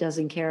system that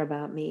doesn't care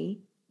about me,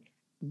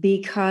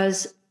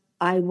 because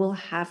I will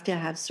have to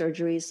have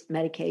surgeries,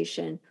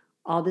 medication,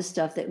 all this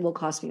stuff that will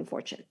cost me a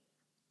fortune?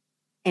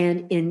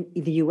 And in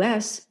the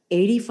US,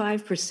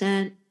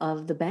 85%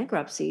 of the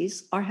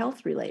bankruptcies are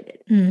health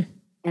related.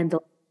 And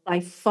by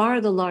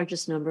far the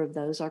largest number of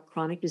those are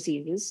chronic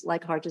diseases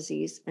like heart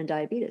disease and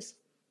diabetes.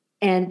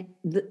 And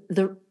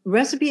the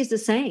recipe is the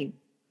same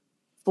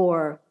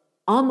for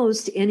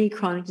almost any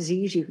chronic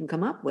disease you can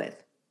come up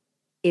with.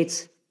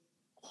 It's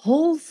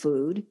whole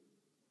food,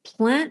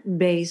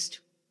 plant-based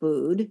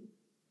food,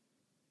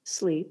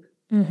 sleep,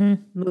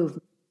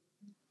 movement,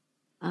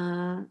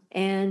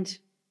 and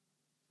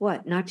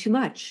not too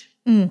much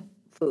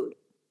food.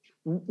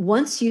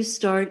 Once you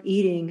start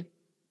eating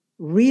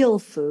real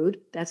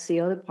food, that's the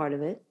other part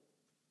of it,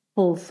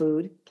 whole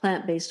food,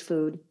 plant-based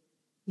food,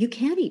 you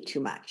can't eat too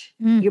much.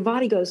 Your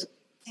body goes,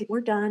 hey,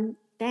 we're done,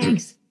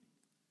 thanks,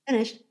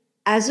 finished.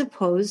 As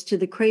opposed to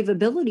the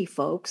craveability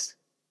folks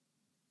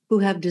who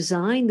have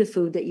designed the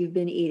food that you've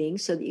been eating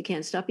so that you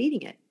can't stop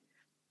eating it.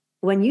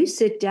 When you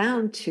sit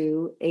down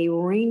to a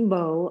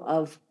rainbow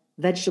of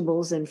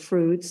vegetables and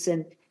fruits,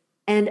 and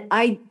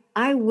I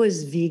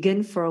was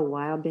vegan for a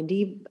while.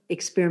 Bindi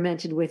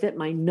experimented with it.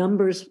 My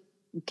numbers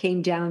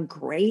came down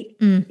great.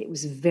 It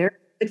was very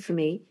good for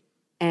me.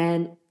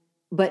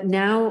 But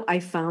now I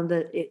found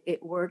that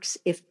it works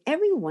if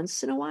every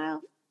once in a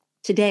while,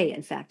 today,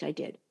 in fact,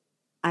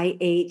 I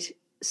ate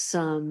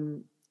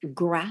some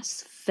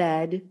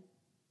grass-fed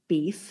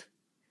beef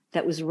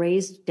that was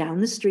raised down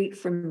the street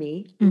from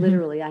me.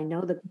 Literally, I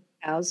know the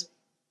cows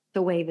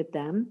to wave at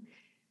them.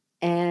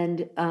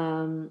 And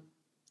I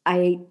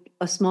ate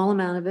a small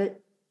amount of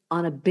it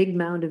on a big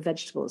mound of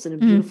vegetables and a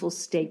beautiful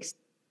steak.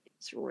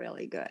 It's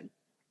really good.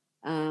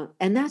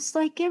 And that's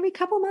like every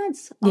couple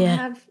months I'll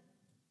have,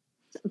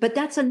 but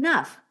that's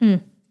enough.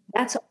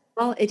 That's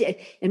all it.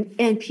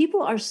 And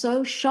people are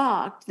so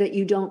shocked that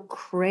you don't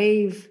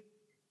crave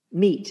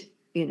meat,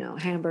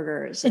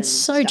 hamburgers. It's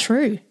so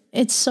true.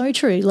 It's so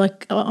true.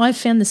 Like I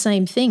found the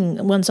same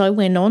thing once I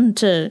went on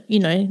to,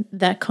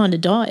 that kind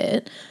of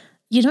diet.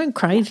 You don't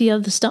crave the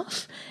other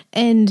stuff.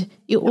 And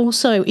you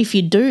also, if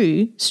you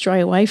do stray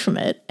away from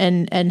it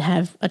and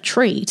have a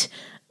treat,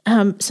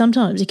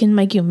 sometimes it can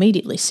make you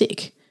immediately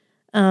sick.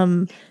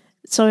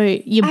 So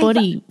your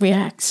body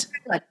reacts.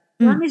 As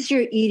long as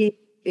you're eating,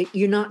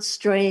 you're not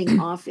straying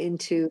off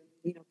into,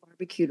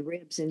 barbecued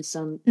ribs in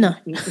some, a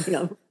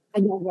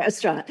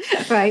restaurant,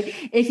 right?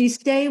 If you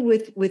stay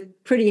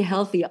with pretty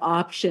healthy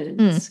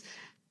options,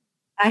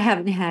 I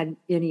haven't had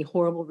any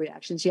horrible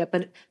reactions yet,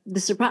 but the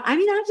surprise, I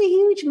was a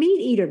huge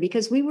meat eater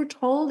because we were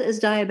told as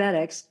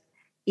diabetics,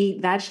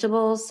 eat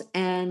vegetables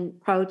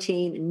and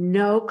protein,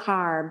 no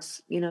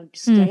carbs,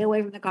 stay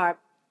away from the carb.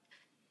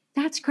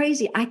 That's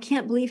crazy. I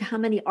can't believe how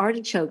many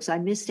artichokes I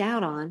missed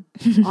out on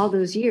all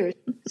those years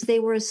because they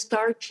were a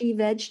starchy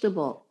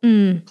vegetable.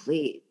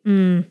 Please,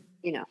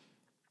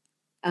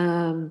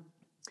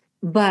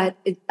 but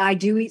I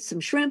do eat some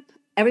shrimp.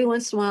 Every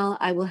once in a while,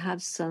 I will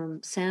have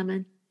some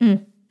salmon,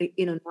 not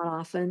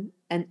often.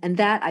 And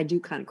that I do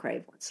kind of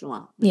crave once in a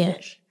while.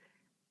 Fish.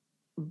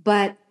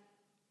 But,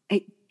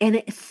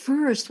 at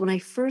first, when I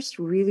first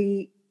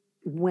really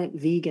went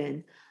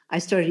vegan, I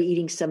started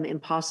eating some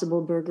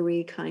Impossible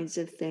Burgery kinds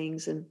of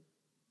things. And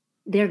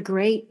they're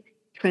great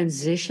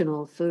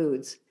transitional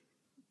foods.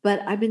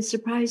 But I've been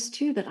surprised,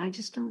 too, that I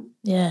just don't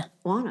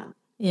want them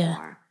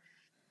anymore.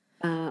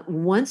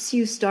 Once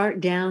you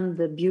start down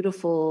the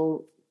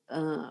beautiful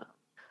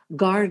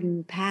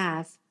garden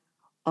path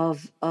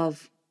of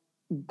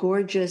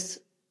gorgeous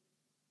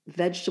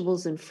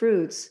vegetables and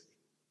fruits,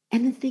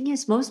 and the thing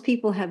is, most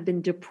people have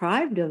been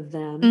deprived of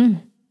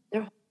them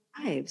their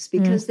whole lives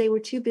because they were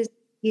too busy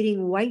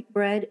eating white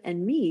bread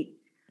and meat.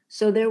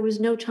 So there was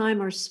no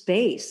time or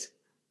space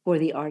for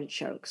the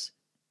artichokes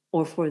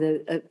or for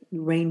the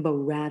rainbow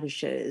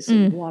radishes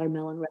and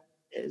watermelon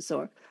radishes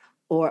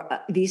or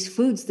these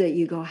foods that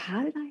you go,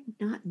 how did I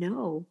not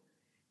know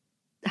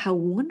how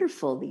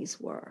wonderful these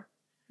were?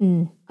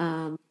 There's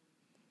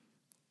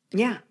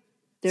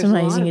it's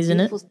amazing, isn't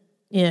it?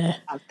 Yeah,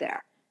 out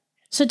there.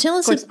 So tell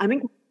us. Of course, I'm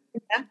in.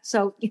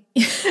 So,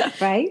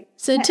 right.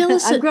 So tell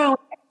us.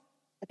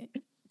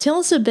 Tell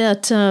us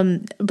about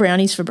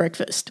brownies for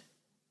breakfast.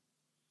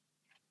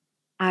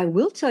 I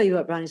will tell you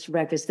about brownies for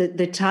breakfast.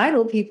 The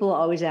title people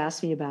always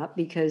ask me about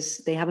because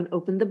they haven't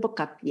opened the book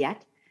up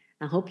yet.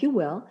 I hope you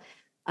will.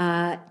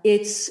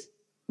 It's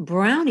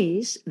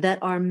brownies that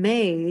are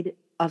made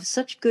of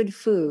such good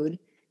food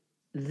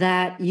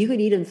that you could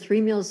eat them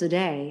 3 meals a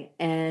day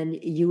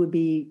and you would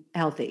be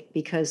healthy,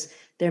 because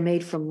they're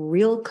made from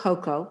real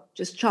cocoa,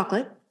 just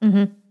chocolate,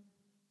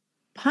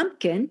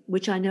 pumpkin,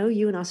 which I know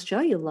you in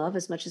Australia love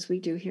as much as we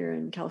do here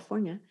in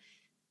California,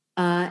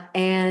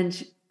 and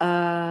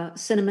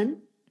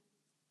cinnamon,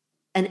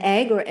 an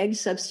egg or egg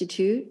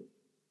substitute.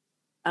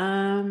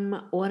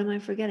 What am I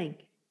forgetting?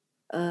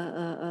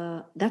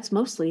 That's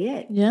mostly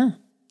it. Yeah.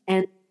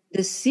 And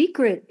the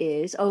secret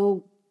is,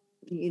 some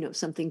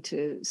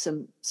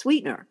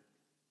sweetener.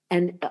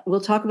 And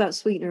we'll talk about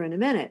sweetener in a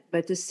minute.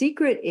 But the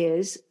secret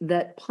is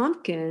that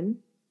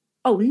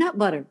nut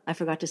butter, I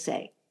forgot to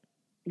say.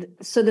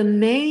 So the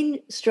main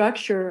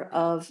structure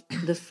of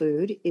the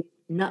food is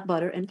nut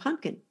butter and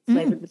pumpkin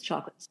flavored with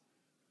chocolates.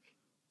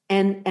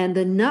 And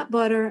the nut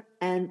butter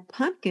and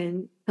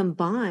pumpkin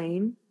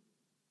combine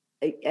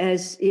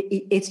as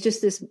it's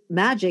just this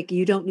magic.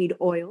 You don't need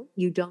oil.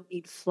 You don't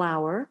need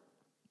flour.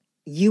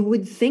 You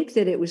would think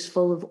that it was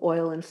full of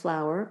oil and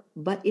flour,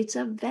 but it's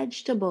a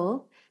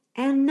vegetable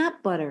and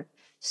nut butter.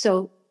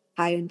 So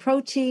high in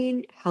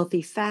protein,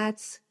 healthy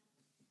fats,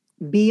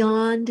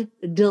 beyond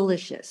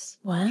delicious.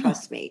 Wow.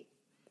 Trust me.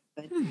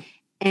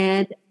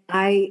 And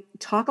I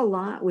talk a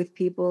lot with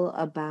people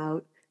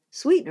about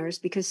sweeteners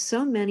because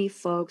so many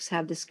folks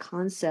have this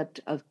concept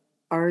of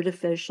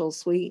artificial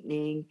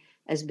sweetening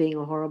as being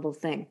a horrible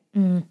thing.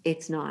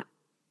 It's not.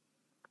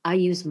 I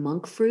use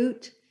monk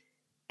fruit,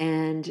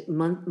 and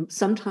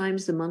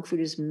sometimes the monk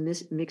fruit is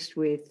mixed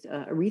with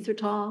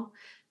erythritol.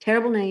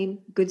 Terrible name,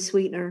 good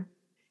sweetener.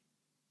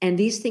 And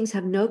these things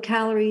have no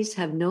calories,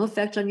 have no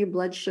effect on your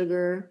blood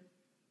sugar.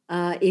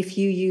 If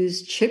you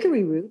use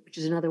chicory root, which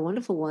is another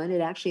wonderful one,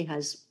 it actually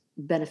has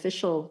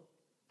beneficial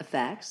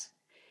effects.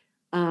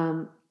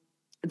 There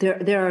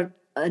are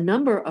a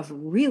number of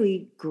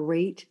really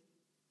great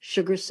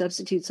sugar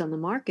substitutes on the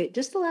market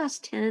just the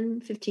last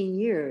 10, 15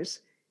 years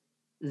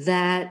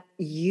that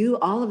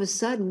all of a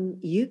sudden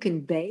you can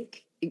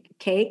bake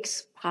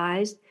cakes,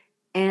 pies,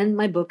 and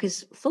my book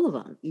is full of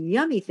them.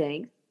 Yummy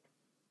things.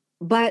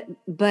 But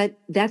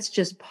that's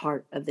just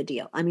part of the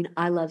deal. I mean,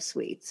 I love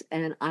sweets,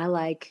 and I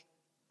like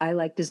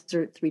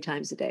dessert 3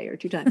 times a day or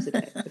 2 times a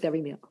day with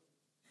every meal.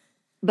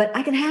 But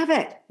I can have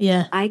it.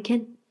 Yeah. I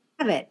can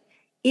have it.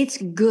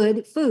 It's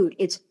good food.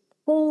 It's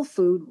whole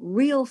food,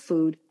 real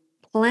food,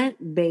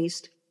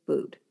 plant-based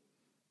food.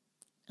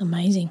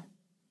 Amazing.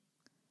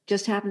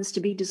 Just happens to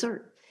be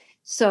dessert.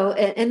 So,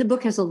 and the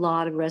book has a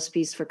lot of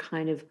recipes for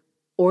kind of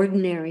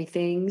ordinary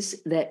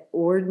things that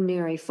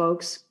ordinary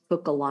folks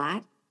cook a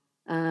lot.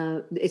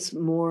 It's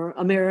more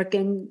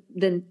American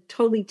than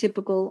totally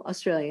typical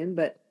Australian,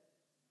 but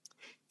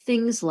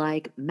things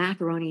like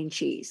macaroni and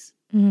cheese.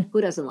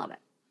 Who doesn't love it?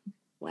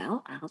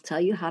 Well, I'll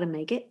tell you how to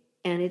make it,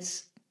 and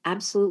it's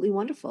absolutely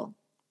wonderful.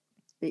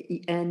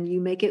 And you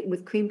make it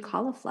with creamed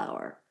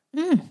cauliflower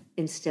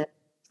instead.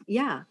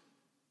 Yeah,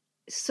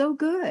 so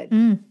good.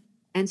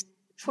 And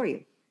for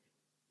you.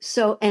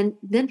 So, and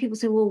then people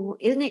say, well,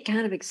 isn't it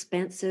kind of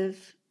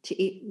expensive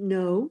to eat?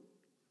 No,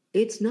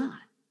 it's not.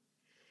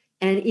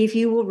 And if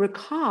you will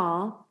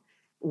recall,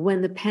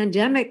 when the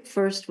pandemic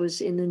first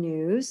was in the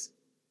news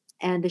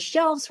and the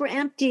shelves were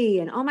empty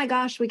and, oh my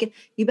gosh,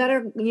 you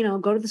better,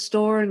 go to the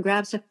store and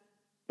grab stuff.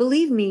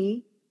 Believe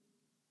me,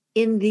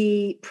 in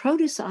the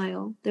produce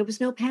aisle, there was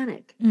no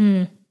panic.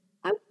 I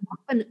was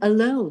often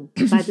alone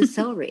by the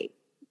celery.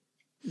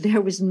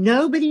 There was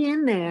nobody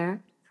in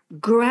there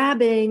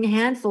grabbing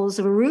handfuls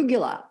of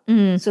arugula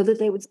so that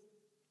they would.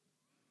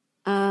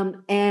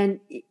 And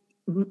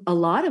a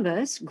lot of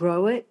us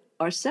grow it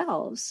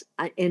ourselves.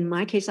 In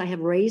my case, I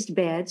have raised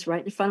beds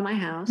right in front of my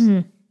house.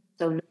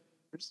 So,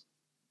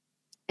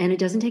 and it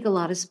doesn't take a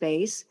lot of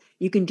space.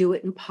 You can do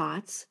it in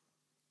pots.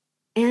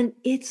 And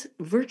it's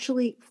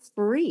virtually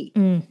free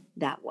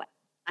that way.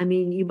 I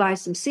mean, you buy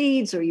some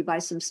seeds or you buy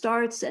some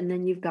starts, and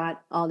then you've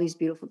got all these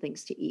beautiful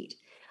things to eat.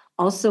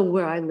 Also,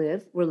 where I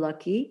live, we're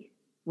lucky.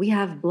 We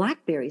have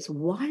blackberries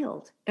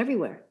wild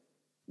everywhere.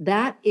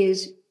 That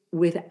is,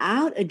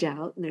 without a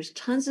doubt, and there's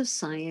tons of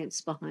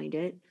science behind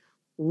it,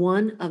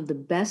 one of the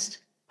best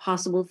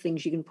possible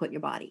things you can put in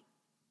your body.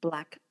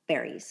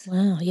 Blackberries.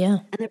 Wow, yeah.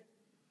 And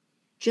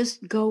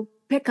just go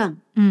pick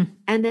them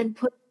and then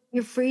put in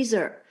your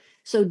freezer.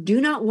 So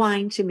do not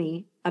whine to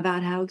me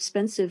about how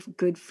expensive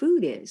good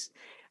food is.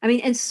 I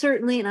mean, and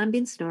certainly, and I'm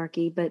being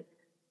snarky, but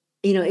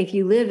if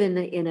you live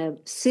in a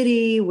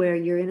city where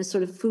you're in a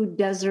sort of food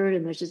desert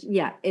and there's just,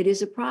 it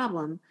is a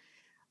problem,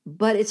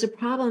 but it's a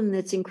problem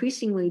that's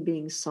increasingly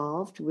being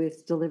solved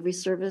with delivery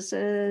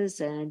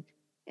services and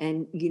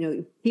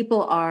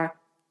people are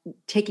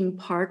taking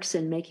parks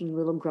and making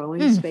little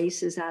growing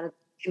spaces out of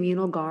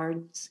communal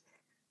gardens.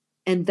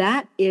 And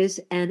that is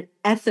an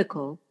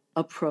ethical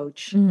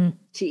approach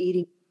to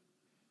eating,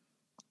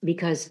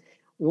 because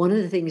one of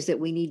the things that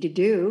we need to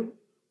do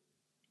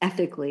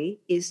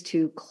ethically is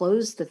to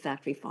close the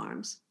factory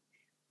farms,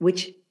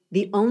 which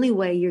the only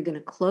way you're going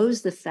to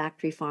close the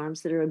factory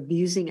farms that are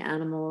abusing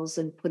animals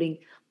and putting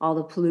all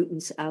the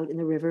pollutants out in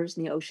the rivers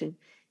and the ocean,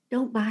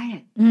 don't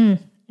buy it.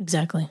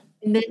 Exactly.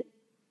 And then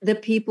the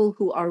people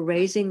who are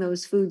raising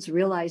those foods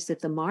realize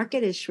that the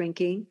market is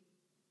shrinking,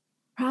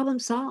 problem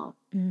solved.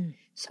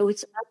 So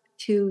it's up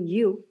to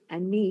you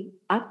and me,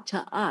 up to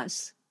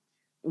us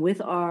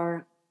with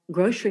our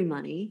grocery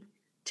money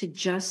to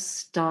just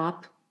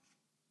stop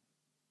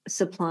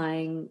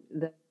supplying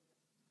the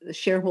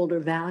shareholder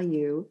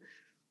value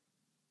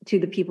to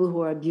the people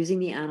who are abusing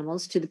the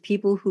animals, to the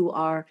people who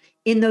are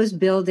in those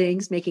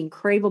buildings making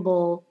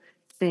craveable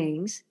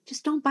things.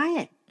 Just don't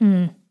buy it.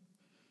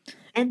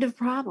 End of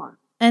problem.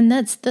 And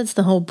that's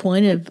the whole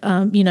point of,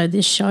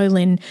 this show,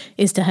 Lynne,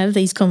 is to have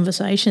these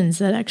conversations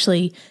that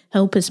actually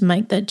help us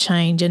make that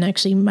change and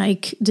actually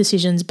make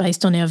decisions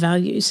based on our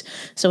values.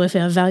 So if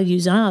our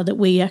values are that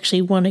we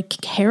actually want to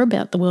care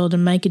about the world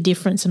and make a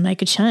difference and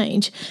make a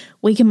change,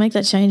 we can make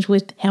that change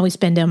with how we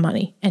spend our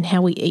money and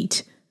how we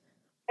eat.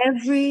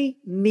 Every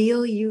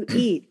meal you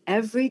eat,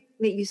 everything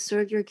that you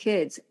serve your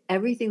kids,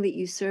 everything that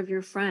you serve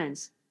your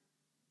friends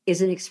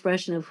is an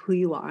expression of who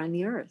you are on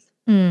the earth.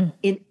 In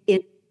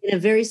a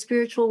very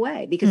spiritual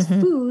way, because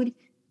food,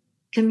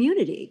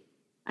 community.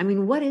 I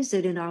mean, what is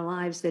it in our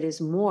lives that is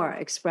more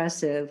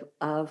expressive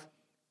of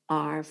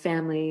our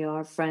family,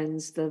 our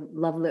friends, the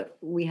love that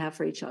we have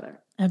for each other?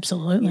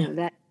 Absolutely.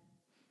 That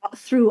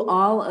through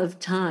all of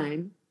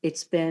time,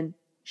 it's been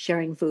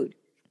sharing food.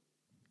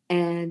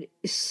 And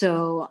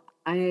so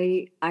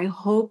I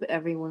hope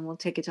everyone will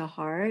take it to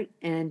heart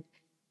and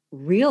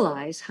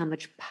realize how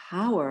much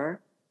power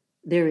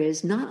there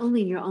is, not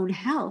only in your own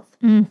health,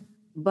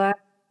 but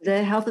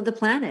the health of the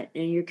planet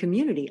and your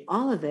community.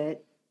 All of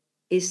it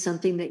is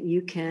something that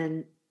you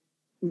can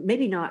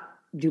maybe not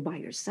do by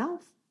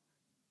yourself,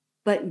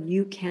 but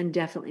you can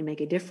definitely make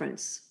a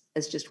difference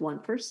as just one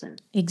person.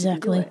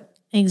 Exactly.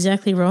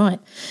 Exactly right.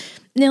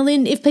 Now,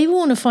 Lynne, if people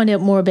want to find out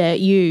more about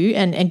you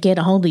and get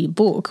a hold of your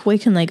book, where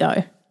can they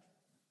go?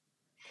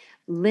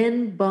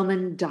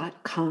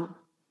 LynneBowman.com.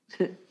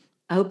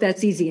 I hope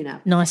that's easy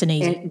enough. Nice and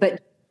easy.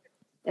 But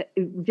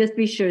just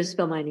be sure to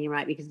spell my name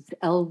right, because it's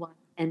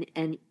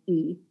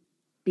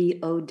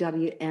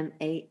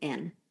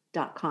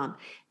LYNNEBOWMAN.com.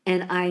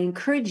 And I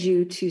encourage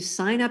you to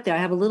sign up there. I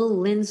have a little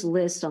Lynne's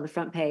list on the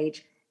front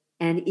page.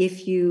 And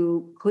if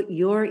you put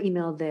your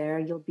email there,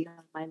 you'll be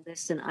on my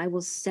list, and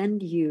I'll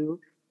send you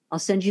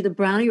the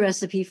brownie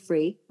recipe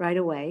free right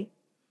away.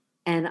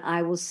 And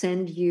I will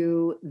send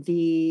you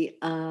the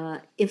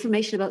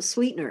information about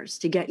sweeteners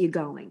to get you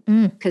going.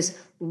 Because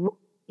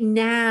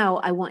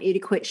now I want you to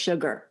quit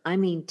sugar. I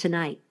mean,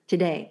 today,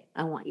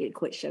 I want you to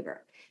quit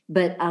sugar.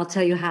 But I'll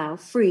tell you how,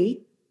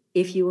 free,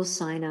 if you will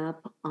sign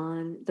up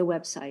on the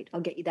website. I'll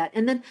get you that.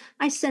 And then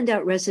I send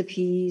out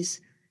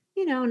recipes,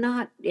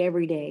 not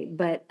every day,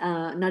 but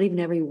not even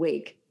every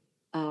week.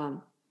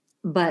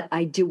 But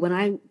I do, when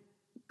I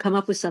come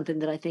up with something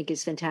that I think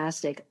is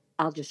fantastic,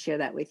 I'll just share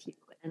that with you.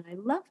 And I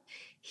love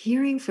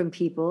hearing from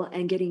people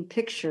and getting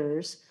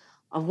pictures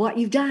of what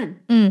you've done.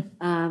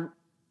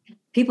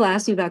 People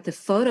ask me about the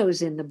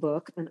photos in the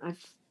book, and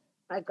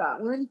I've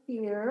got one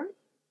here,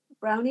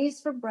 brownies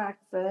for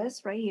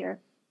breakfast, right here.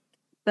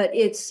 But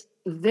it's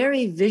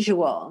very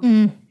visual.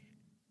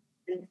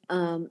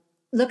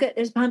 Look at,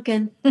 there's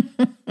pumpkin.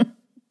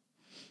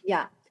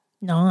 Yeah.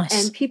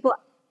 Nice. And people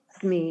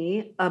ask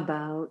me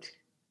about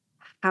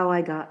how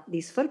I got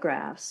these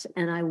photographs.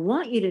 And I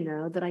want you to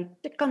know that I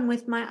took them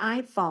with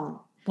my iPhone.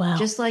 Wow.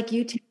 Just like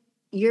you take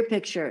your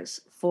pictures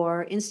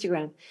for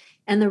Instagram.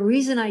 And the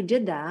reason I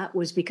did that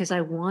was because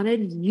I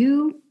wanted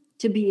you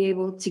to be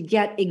able to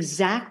get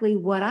exactly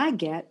what I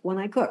get when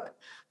I cook.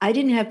 I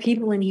didn't have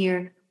people in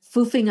here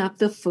foofing up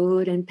the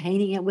food and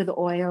painting it with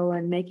oil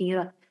and making it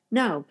up.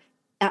 No,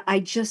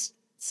 I just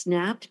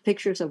snapped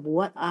pictures of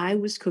what I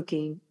was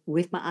cooking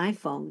with my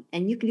iPhone.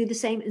 And you can do the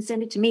same and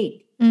send it to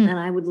me. And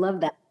I would love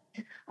that.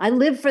 I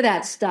live for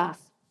that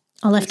stuff.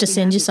 I'll have to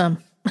send you some.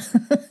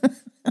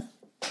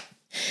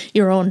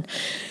 You're on.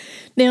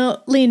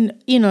 Now,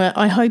 Lynne,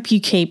 I hope you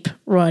keep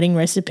writing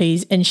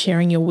recipes and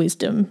sharing your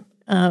wisdom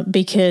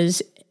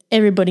because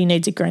everybody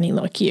needs a granny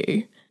like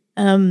you.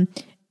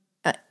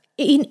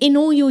 In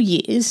all your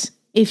years,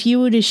 if you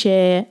were to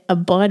share a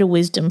bite of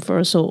wisdom for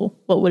us all,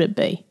 what would it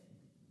be?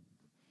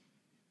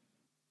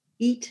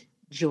 Eat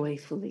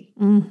joyfully.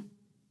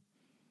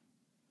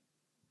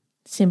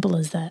 Simple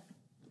as that.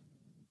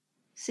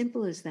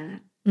 Simple as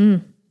that.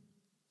 I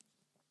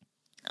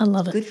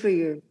love it. Good for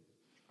your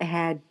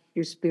head,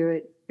 your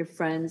spirit, your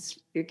friends,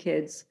 your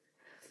kids.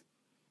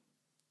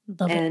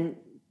 Love it. And,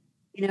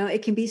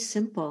 it can be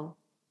simple.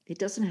 It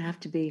doesn't have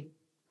to be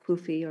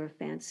poofy or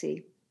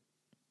fancy.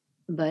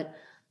 But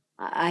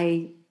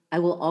I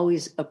will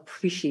always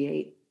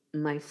appreciate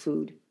my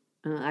food.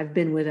 I've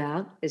been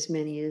without as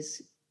many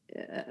as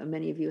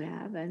many of you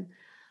have. And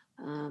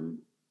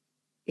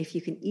if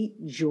you can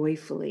eat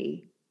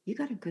joyfully, you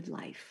got a good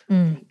life,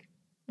 I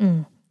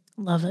think.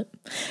 Love it.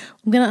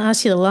 I'm going to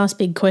ask you the last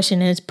big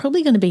question, and it's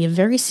probably going to be a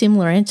very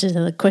similar answer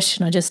to the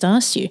question I just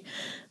asked you.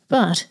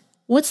 But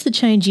What's the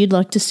change you'd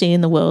like to see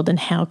in the world, and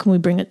how can we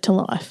bring it to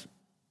life?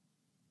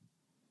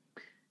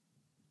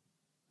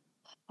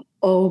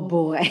 Oh,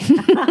 boy.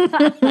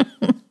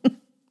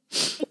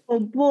 Oh,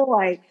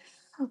 boy.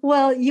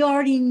 Well, you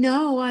already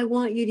know I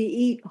want you to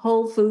eat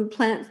whole food,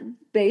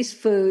 plant-based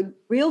food,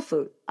 real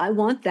food. I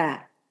want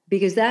that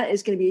because that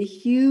is going to be a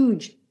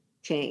huge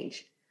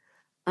change.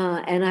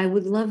 And I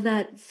would love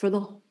that for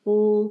the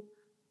whole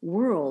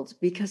world,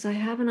 because I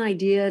have an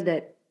idea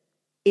that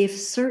if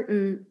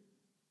certain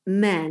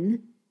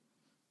men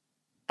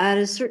at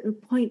a certain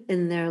point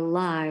in their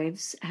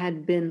lives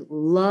had been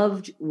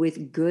loved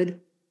with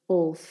good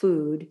whole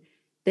food,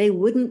 they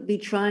wouldn't be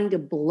trying to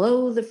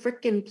blow the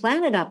frickin'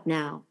 planet up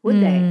now, would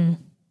they?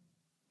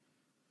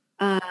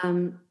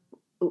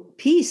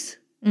 Peace.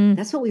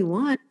 That's what we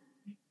want,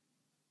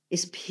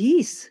 is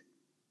peace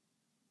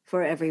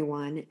for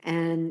everyone.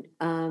 And,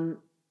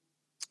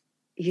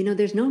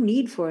 there's no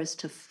need for us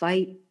to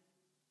fight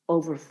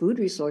over food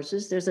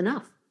resources. There's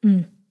enough.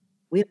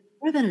 We have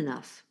more than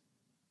enough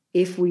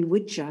if we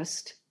would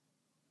just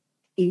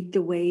eat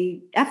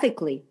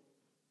ethically,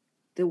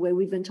 the way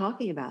we've been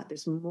talking about.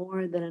 There's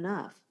more than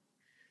enough.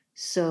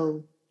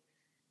 So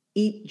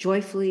eat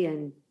joyfully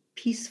and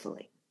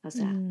peacefully. How's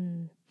that?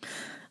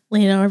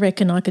 Lynne, I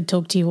reckon I could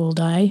talk to you all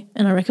day,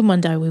 and I reckon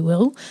one day we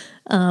will.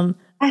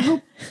 I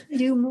hope you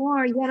do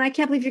more. Yeah, and I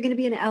can't believe you're going to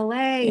be in LA.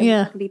 And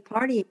we're going to be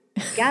partying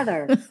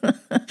together.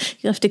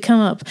 You have to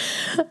come up.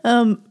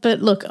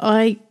 But look,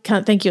 I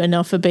can't thank you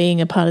enough for being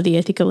a part of the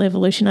Ethical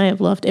Evolution. I have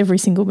loved every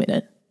single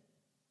minute.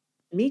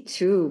 Me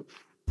too.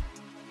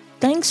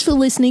 Thanks for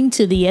listening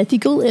to the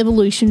Ethical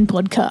Evolution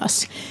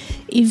podcast.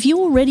 If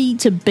you're ready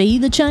to be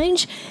the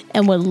change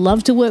and would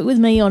love to work with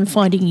me on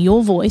finding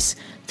your voice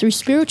through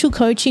spiritual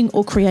coaching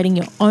or creating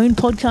your own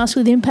podcast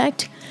with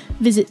impact,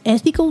 visit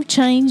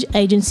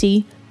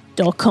ethicalchangeagency.com.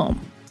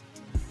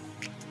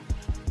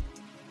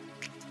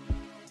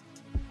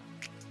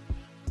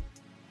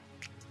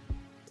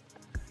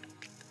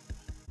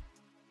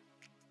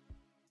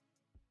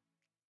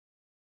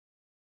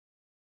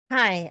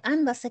 Hi,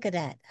 I'm Lissa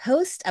Gadet,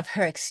 host of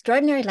Her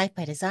Extraordinary Life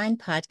by Design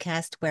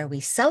podcast, where we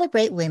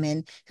celebrate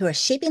women who are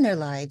shaping their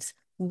lives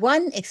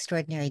one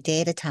extraordinary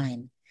day at a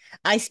time.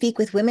 I speak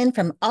with women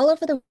from all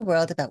over the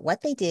world about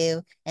what they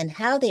do and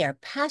how they are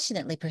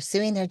passionately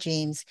pursuing their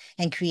dreams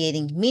and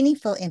creating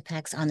meaningful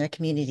impacts on their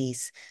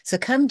communities. So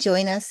come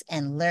join us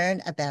and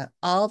learn about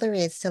all there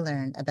is to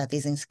learn about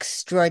these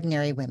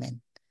extraordinary women.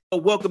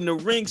 Welcome to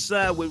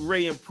Ringside with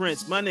Ray and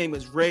Prince. My name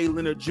is Ray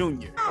Leonard Jr. Oh, is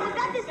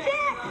that the set?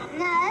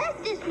 No,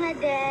 that's just my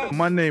dad.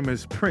 My name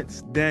is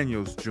Prince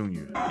Daniels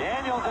Jr.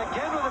 Daniels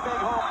again with a big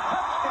home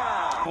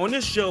touchdown. On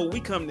this show, we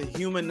come to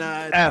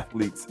humanize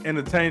athletes,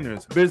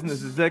 entertainers,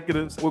 business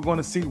executives. We're going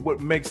to see what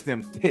makes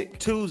them tick.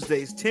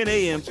 Tuesdays, 10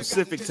 a.m.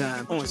 Pacific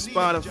time on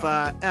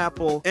Spotify,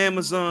 Apple,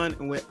 Amazon,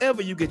 and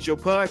wherever you get your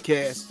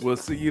podcasts. We'll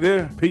see you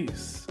there.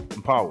 Peace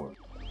and power.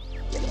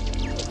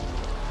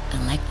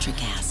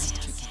 Electric acid.